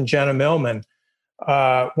mentioned Jenna Millman,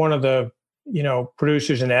 one of the,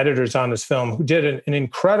 producers and editors on this film, who did an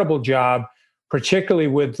incredible job, particularly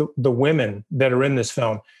with the women that are in this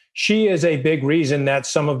film. She is a big reason that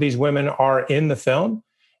some of these women are in the film.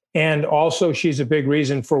 And also she's a big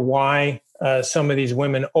reason for why some of these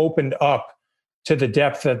women opened up to the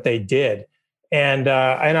depth that they did. And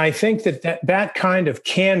I think that kind of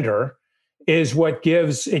candor is what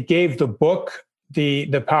gave the book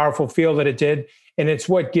the powerful feel that it did. And it's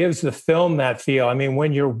what gives the film that feel. I mean,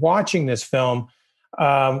 when you're watching this film,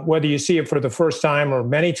 whether you see it for the first time or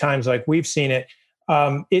many times like we've seen it,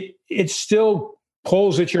 it still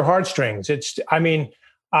pulls at your heartstrings.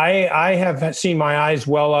 I have seen my eyes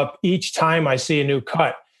well up each time I see a new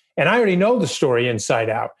cut, and I already know the story inside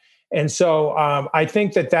out. And so I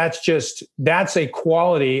think that's a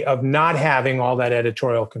quality of not having all that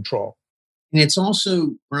editorial control. And it's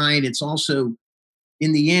also, Brian,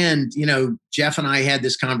 in the end, Jeff and I had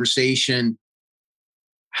this conversation.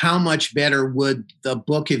 How much better would the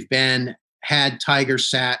book have been had Tiger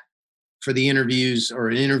sat for the interviews or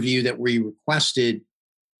an interview that we requested?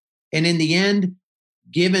 And in the end,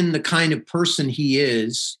 given the kind of person he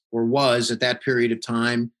is or was at that period of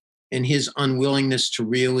time and his unwillingness to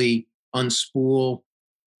really unspool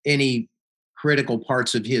any critical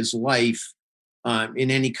parts of his life in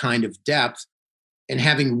any kind of depth, and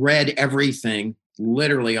having read everything,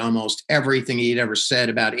 literally almost everything he'd ever said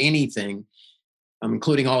about anything,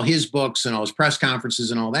 including all his books and all his press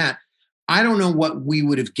conferences and all that, I don't know what we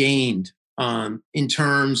would have gained in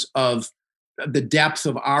terms of the depth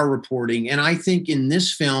of our reporting. And I think in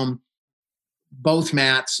this film, both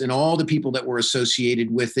Matts and all the people that were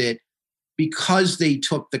associated with it, because they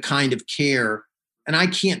took the kind of care, and I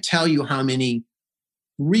can't tell you how many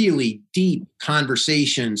really deep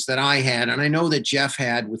conversations that I had, and I know that Jeff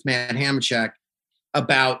had with Matt Hamachek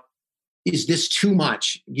about, is this too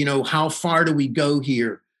much? How far do we go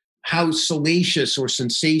here? How salacious or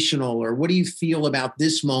sensational, or what do you feel about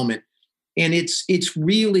this moment? And it's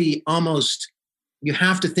really almost, you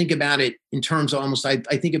have to think about it in terms of almost, I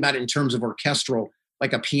think about it in terms of orchestral,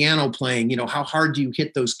 like a piano playing, how hard do you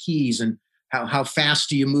hit those keys, and how fast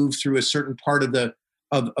do you move through a certain part of the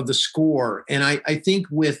score? And I think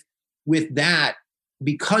with that,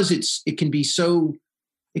 because it can be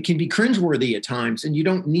cringeworthy at times, and you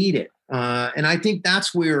don't need it. And I think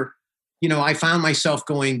that's where, I found myself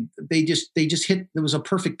going, they just hit, there was a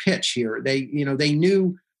perfect pitch here. They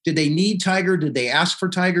knew, did they need Tiger? Did they ask for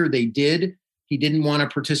Tiger? They did. He didn't want to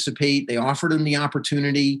participate. They offered him the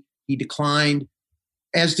opportunity. He declined,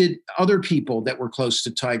 as did other people that were close to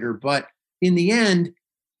Tiger. But in the end,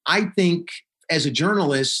 I think as a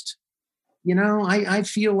journalist, I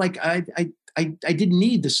feel like I didn't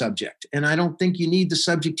need the subject. And I don't think you need the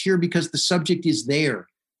subject here, because the subject is there.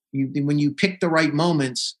 When you pick the right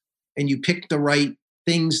moments and you pick the right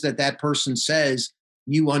things that person says,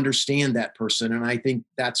 you understand that person. And I think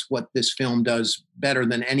that's what this film does better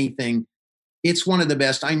than anything. It's one of the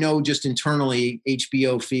best. I know just internally,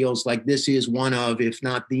 HBO feels like this is one of, if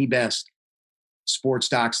not the best sports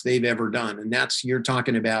docs they've ever done. And you're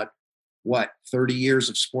talking about what, 30 years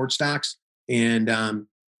of sports docs. And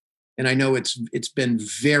I know it's been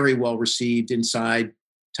very well received inside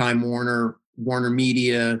Time Warner, Warner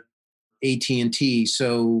Media, AT&T.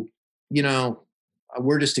 So,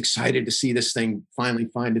 we're just excited to see this thing finally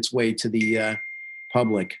find its way to the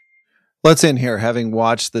public. Let's end here. Having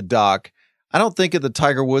watched the doc, I don't think of the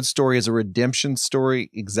Tiger Woods story as a redemption story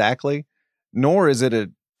exactly, nor is it a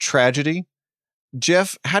tragedy.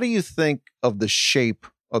 Jeff, how do you think of the shape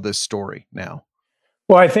of this story now?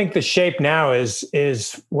 Well, I think the shape now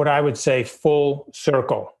is what I would say full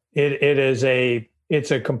circle. It's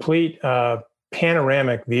a complete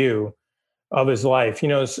panoramic view of his life.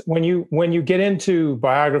 When you get into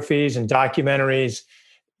biographies and documentaries,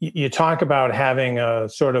 you talk about having a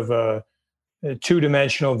sort of a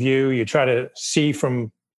two-dimensional view. You try to see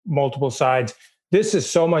from multiple sides. This is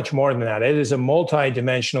so much more than that. It is a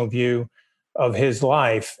multi-dimensional view of his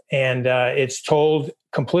life, and it's told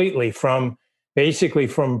completely basically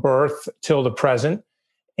from birth till the present.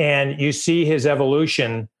 And you see his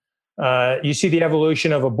evolution. You see the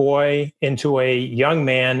evolution of a boy into a young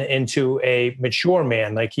man, into a mature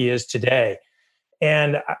man like he is today.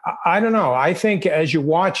 And I don't know. I think as you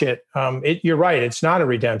watch it, you're right. It's not a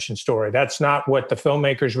redemption story. That's not what the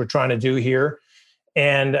filmmakers were trying to do here.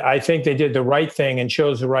 And I think they did the right thing and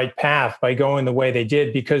chose the right path by going the way they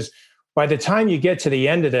did, because by the time you get to the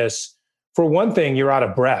end of this, for one thing, you're out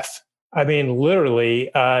of breath. I mean, literally,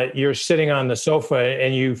 you're sitting on the sofa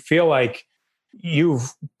and you feel like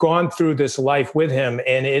you've gone through this life with him,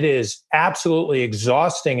 and it is absolutely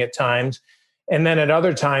exhausting at times. And then at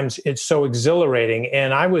other times, it's so exhilarating.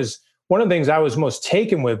 And one of the things I was most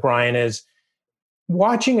taken with, Brian, is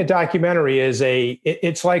watching a documentary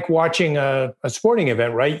it's like watching a sporting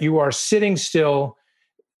event, right? You are sitting still,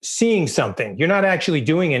 seeing something. You're not actually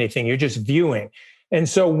doing anything. You're just viewing. And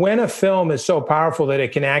so when a film is so powerful that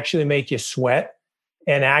it can actually make you sweat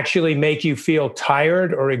and actually make you feel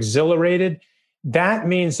tired or exhilarated, that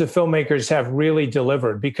means the filmmakers have really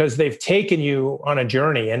delivered, because they've taken you on a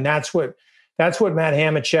journey. And that's what Matt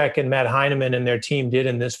Hamachek and Matt Heineman and their team did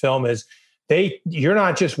in this film. Is you're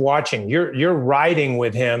not just watching, you're riding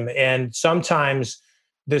with him. And sometimes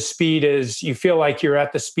the speed is, you feel like you're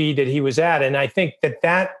at the speed that he was at. And I think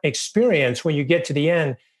that experience, when you get to the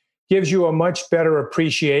end, gives you a much better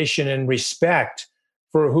appreciation and respect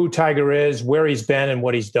for who Tiger is, where he's been, and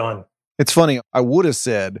what he's done. It's funny. I would have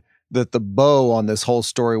said that the bow on this whole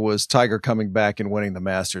story was Tiger coming back and winning the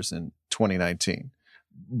Masters in 2019.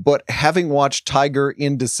 But having watched Tiger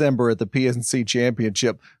in December at the PNC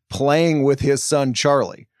Championship playing with his son,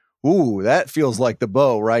 Charlie, ooh, that feels like the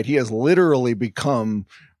bow, right? He has literally become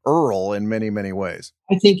Earl in many, many ways.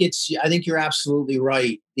 I think you're absolutely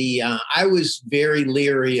right. I was very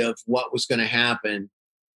leery of what was going to happen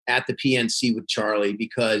at the PNC with Charlie,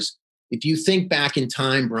 because if you think back in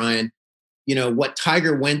time, Brian, what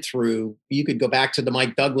Tiger went through, you could go back to the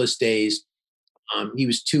Mike Douglas days. He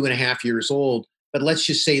was 2.5 years old, but let's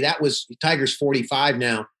just say Tiger's 45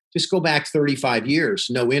 now. Just go back 35 years.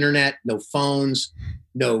 No internet, no phones,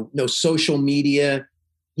 no social media.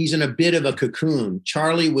 He's in a bit of a cocoon.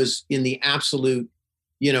 Charlie was in the absolute,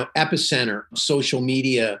 epicenter of social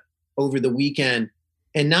media over the weekend.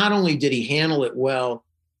 And not only did he handle it well,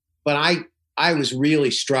 but I was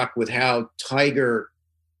really struck with how Tiger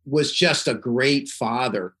was just a great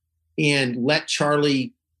father and let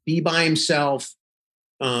Charlie be by himself,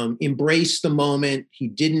 embrace the moment. He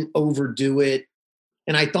didn't overdo it.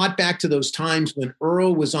 And I thought back to those times when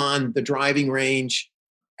Earl was on the driving range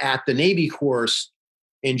at the Navy course,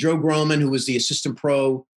 and Joe Groman, who was the assistant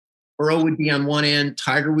pro, Earl would be on one end,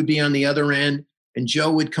 Tiger would be on the other end, and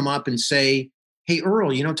Joe would come up and say, "Hey,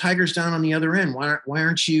 Earl, Tiger's down on the other end. Why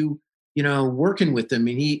aren't you, working with him?"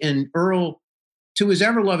 And Earl, to his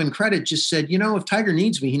ever-loving credit, just said, "If Tiger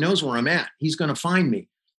needs me, he knows where I'm at. He's going to find me."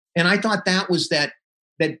 And I thought that was that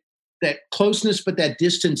closeness, but that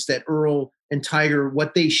distance that Earl and Tiger,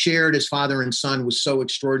 what they shared as father and son, was so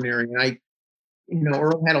extraordinary. And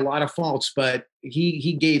Earl had a lot of faults, but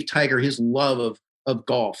he gave Tiger his love of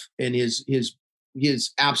golf and his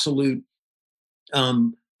absolute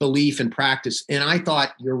belief and practice. And I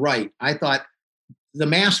thought, you're right. I thought the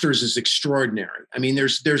Masters is extraordinary. I mean,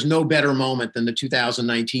 there's no better moment than the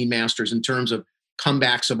 2019 Masters in terms of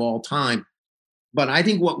comebacks of all time. But I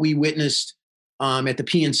think what we witnessed at the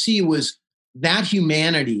PNC was that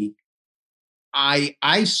humanity.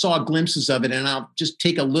 I saw glimpses of it, and I'll just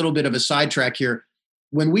take a little bit of a sidetrack here.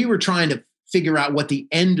 when we were trying to figure out what the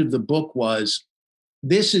end of the book was,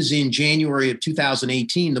 this is in January of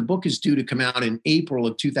 2018. The book is due to come out in April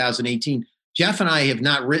of 2018. Jeff and I have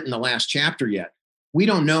not written the last chapter yet. We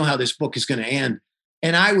don't know how this book is going to end.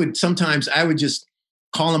 And I would just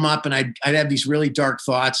call him up and I'd have these really dark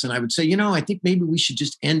thoughts. And I would say, I think maybe we should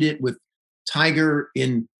just end it with Tiger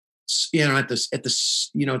at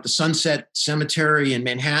the Sunset Cemetery in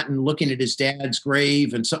Manhattan, looking at his dad's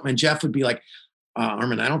grave and something. And Jeff would be like,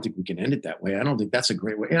 Armin, I don't think we can end it that way. I don't think that's a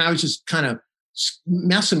great way. And I was just kind of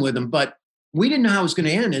messing with him, but we didn't know how it was going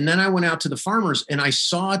to end. And then I went out to the farmers and I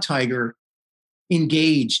saw Tiger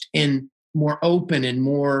engaged and more open and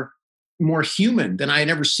more human than I had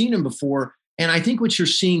ever seen him before. And I think what you're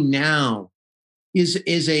seeing now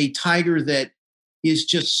is a Tiger that is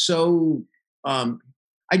just so,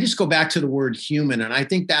 I just go back to the word human. And I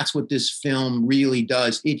think that's what this film really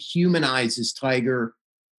does. It humanizes Tiger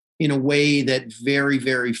in a way that very,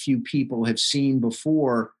 very few people have seen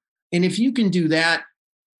before. And if you can do that,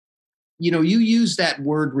 you use that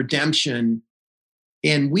word redemption.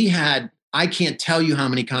 And I can't tell you how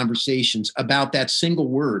many conversations about that single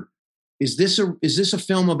word. Is this a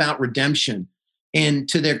film about redemption? And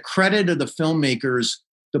to their credit of the filmmakers,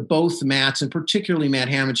 both Matts, and particularly Matt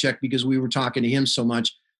Hamachek, because we were talking to him so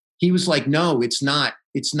much, he was like, no, it's not.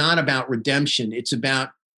 It's not about redemption. It's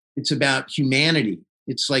about humanity.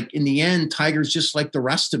 It's like, in the end, Tiger's just like the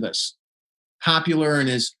rest of us, popular and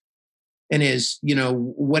is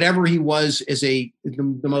whatever he was as the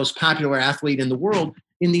most popular athlete in the world.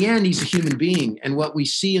 In the end, he's a human being. And what we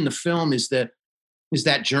see in the film is that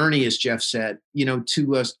journey, as Jeff said,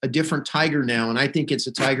 to a different Tiger now. And I think it's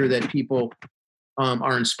a Tiger that people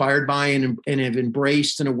are inspired by and have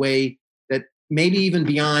embraced in a way that maybe even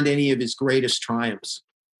beyond any of his greatest triumphs.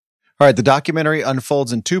 All right, the documentary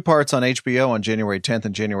unfolds in 2 parts on HBO on January 10th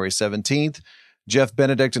and January 17th. Jeff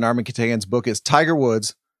Benedict and Armin Keteyian's book is Tiger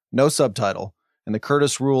Woods, no subtitle. And the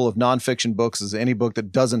Curtis rule of nonfiction books is any book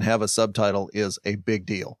that doesn't have a subtitle is a big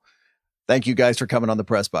deal. Thank you guys for coming on the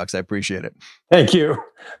Press Box. I appreciate it. Thank you.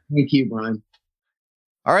 Thank you, Brian.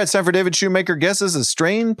 All right, it's time for David Shoemaker guesses a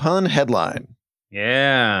strain pun headline.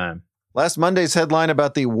 Yeah. Last Monday's headline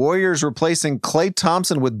about the Warriors replacing Klay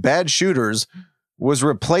Thompson with bad shooters was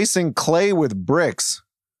replacing Klay with bricks.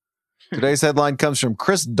 Today's headline comes from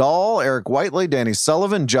Chris Dahl, Eric Whiteley, Danny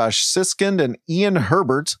Sullivan, Josh Siskind, and Ian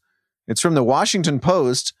Herbert. It's from the Washington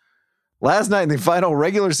Post. Last night in the final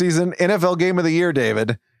regular season NFL game of the year,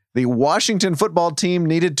 David, the Washington football team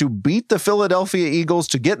needed to beat the Philadelphia Eagles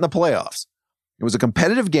to get in the playoffs. It was a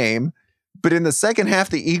competitive game, but in the second half,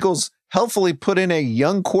 the Eagles helpfully put in a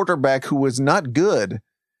young quarterback who was not good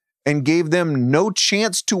and gave them no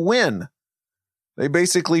chance to win. They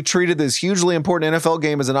basically treated this hugely important NFL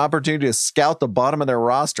game as an opportunity to scout the bottom of their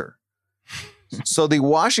roster. So the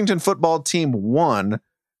Washington football team won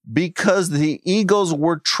because the Eagles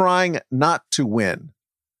were trying not to win.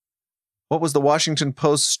 What was the Washington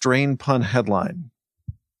Post strain pun headline?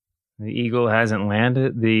 The eagle hasn't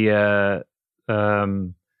landed.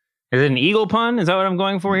 Is it an eagle pun? Is that what I'm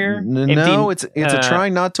going for here? No, it's a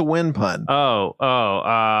trying not to win pun.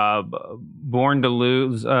 Born to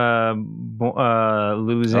lose,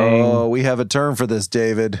 losing. Oh, we have a term for this,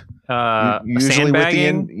 David.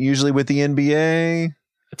 Usually with the NBA.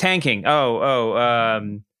 Tanking.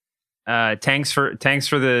 Tanks for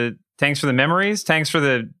the memories. Tanks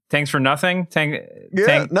for nothing.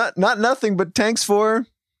 Not nothing, but tanks for.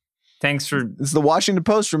 It's the Washington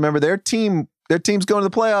Post. Remember their team's going to the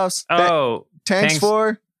playoffs. Tanks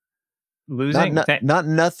for losing. Not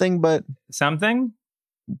nothing, but something.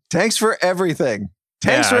 Tanks for everything.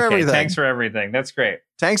 Tanks for everything. Tanks for everything. That's great.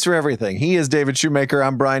 Tanks for everything. He is David Shoemaker.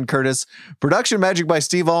 I'm Brian Curtis. Production magic by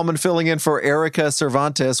Steve Allman, filling in for Erica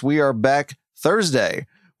Cervantes. We are back Thursday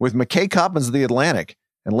with McKay Coppins of The Atlantic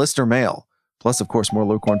and listener mail. Plus, of course, more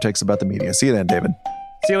lukewarm takes about the media. See you then, David.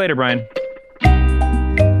 See you later, Brian.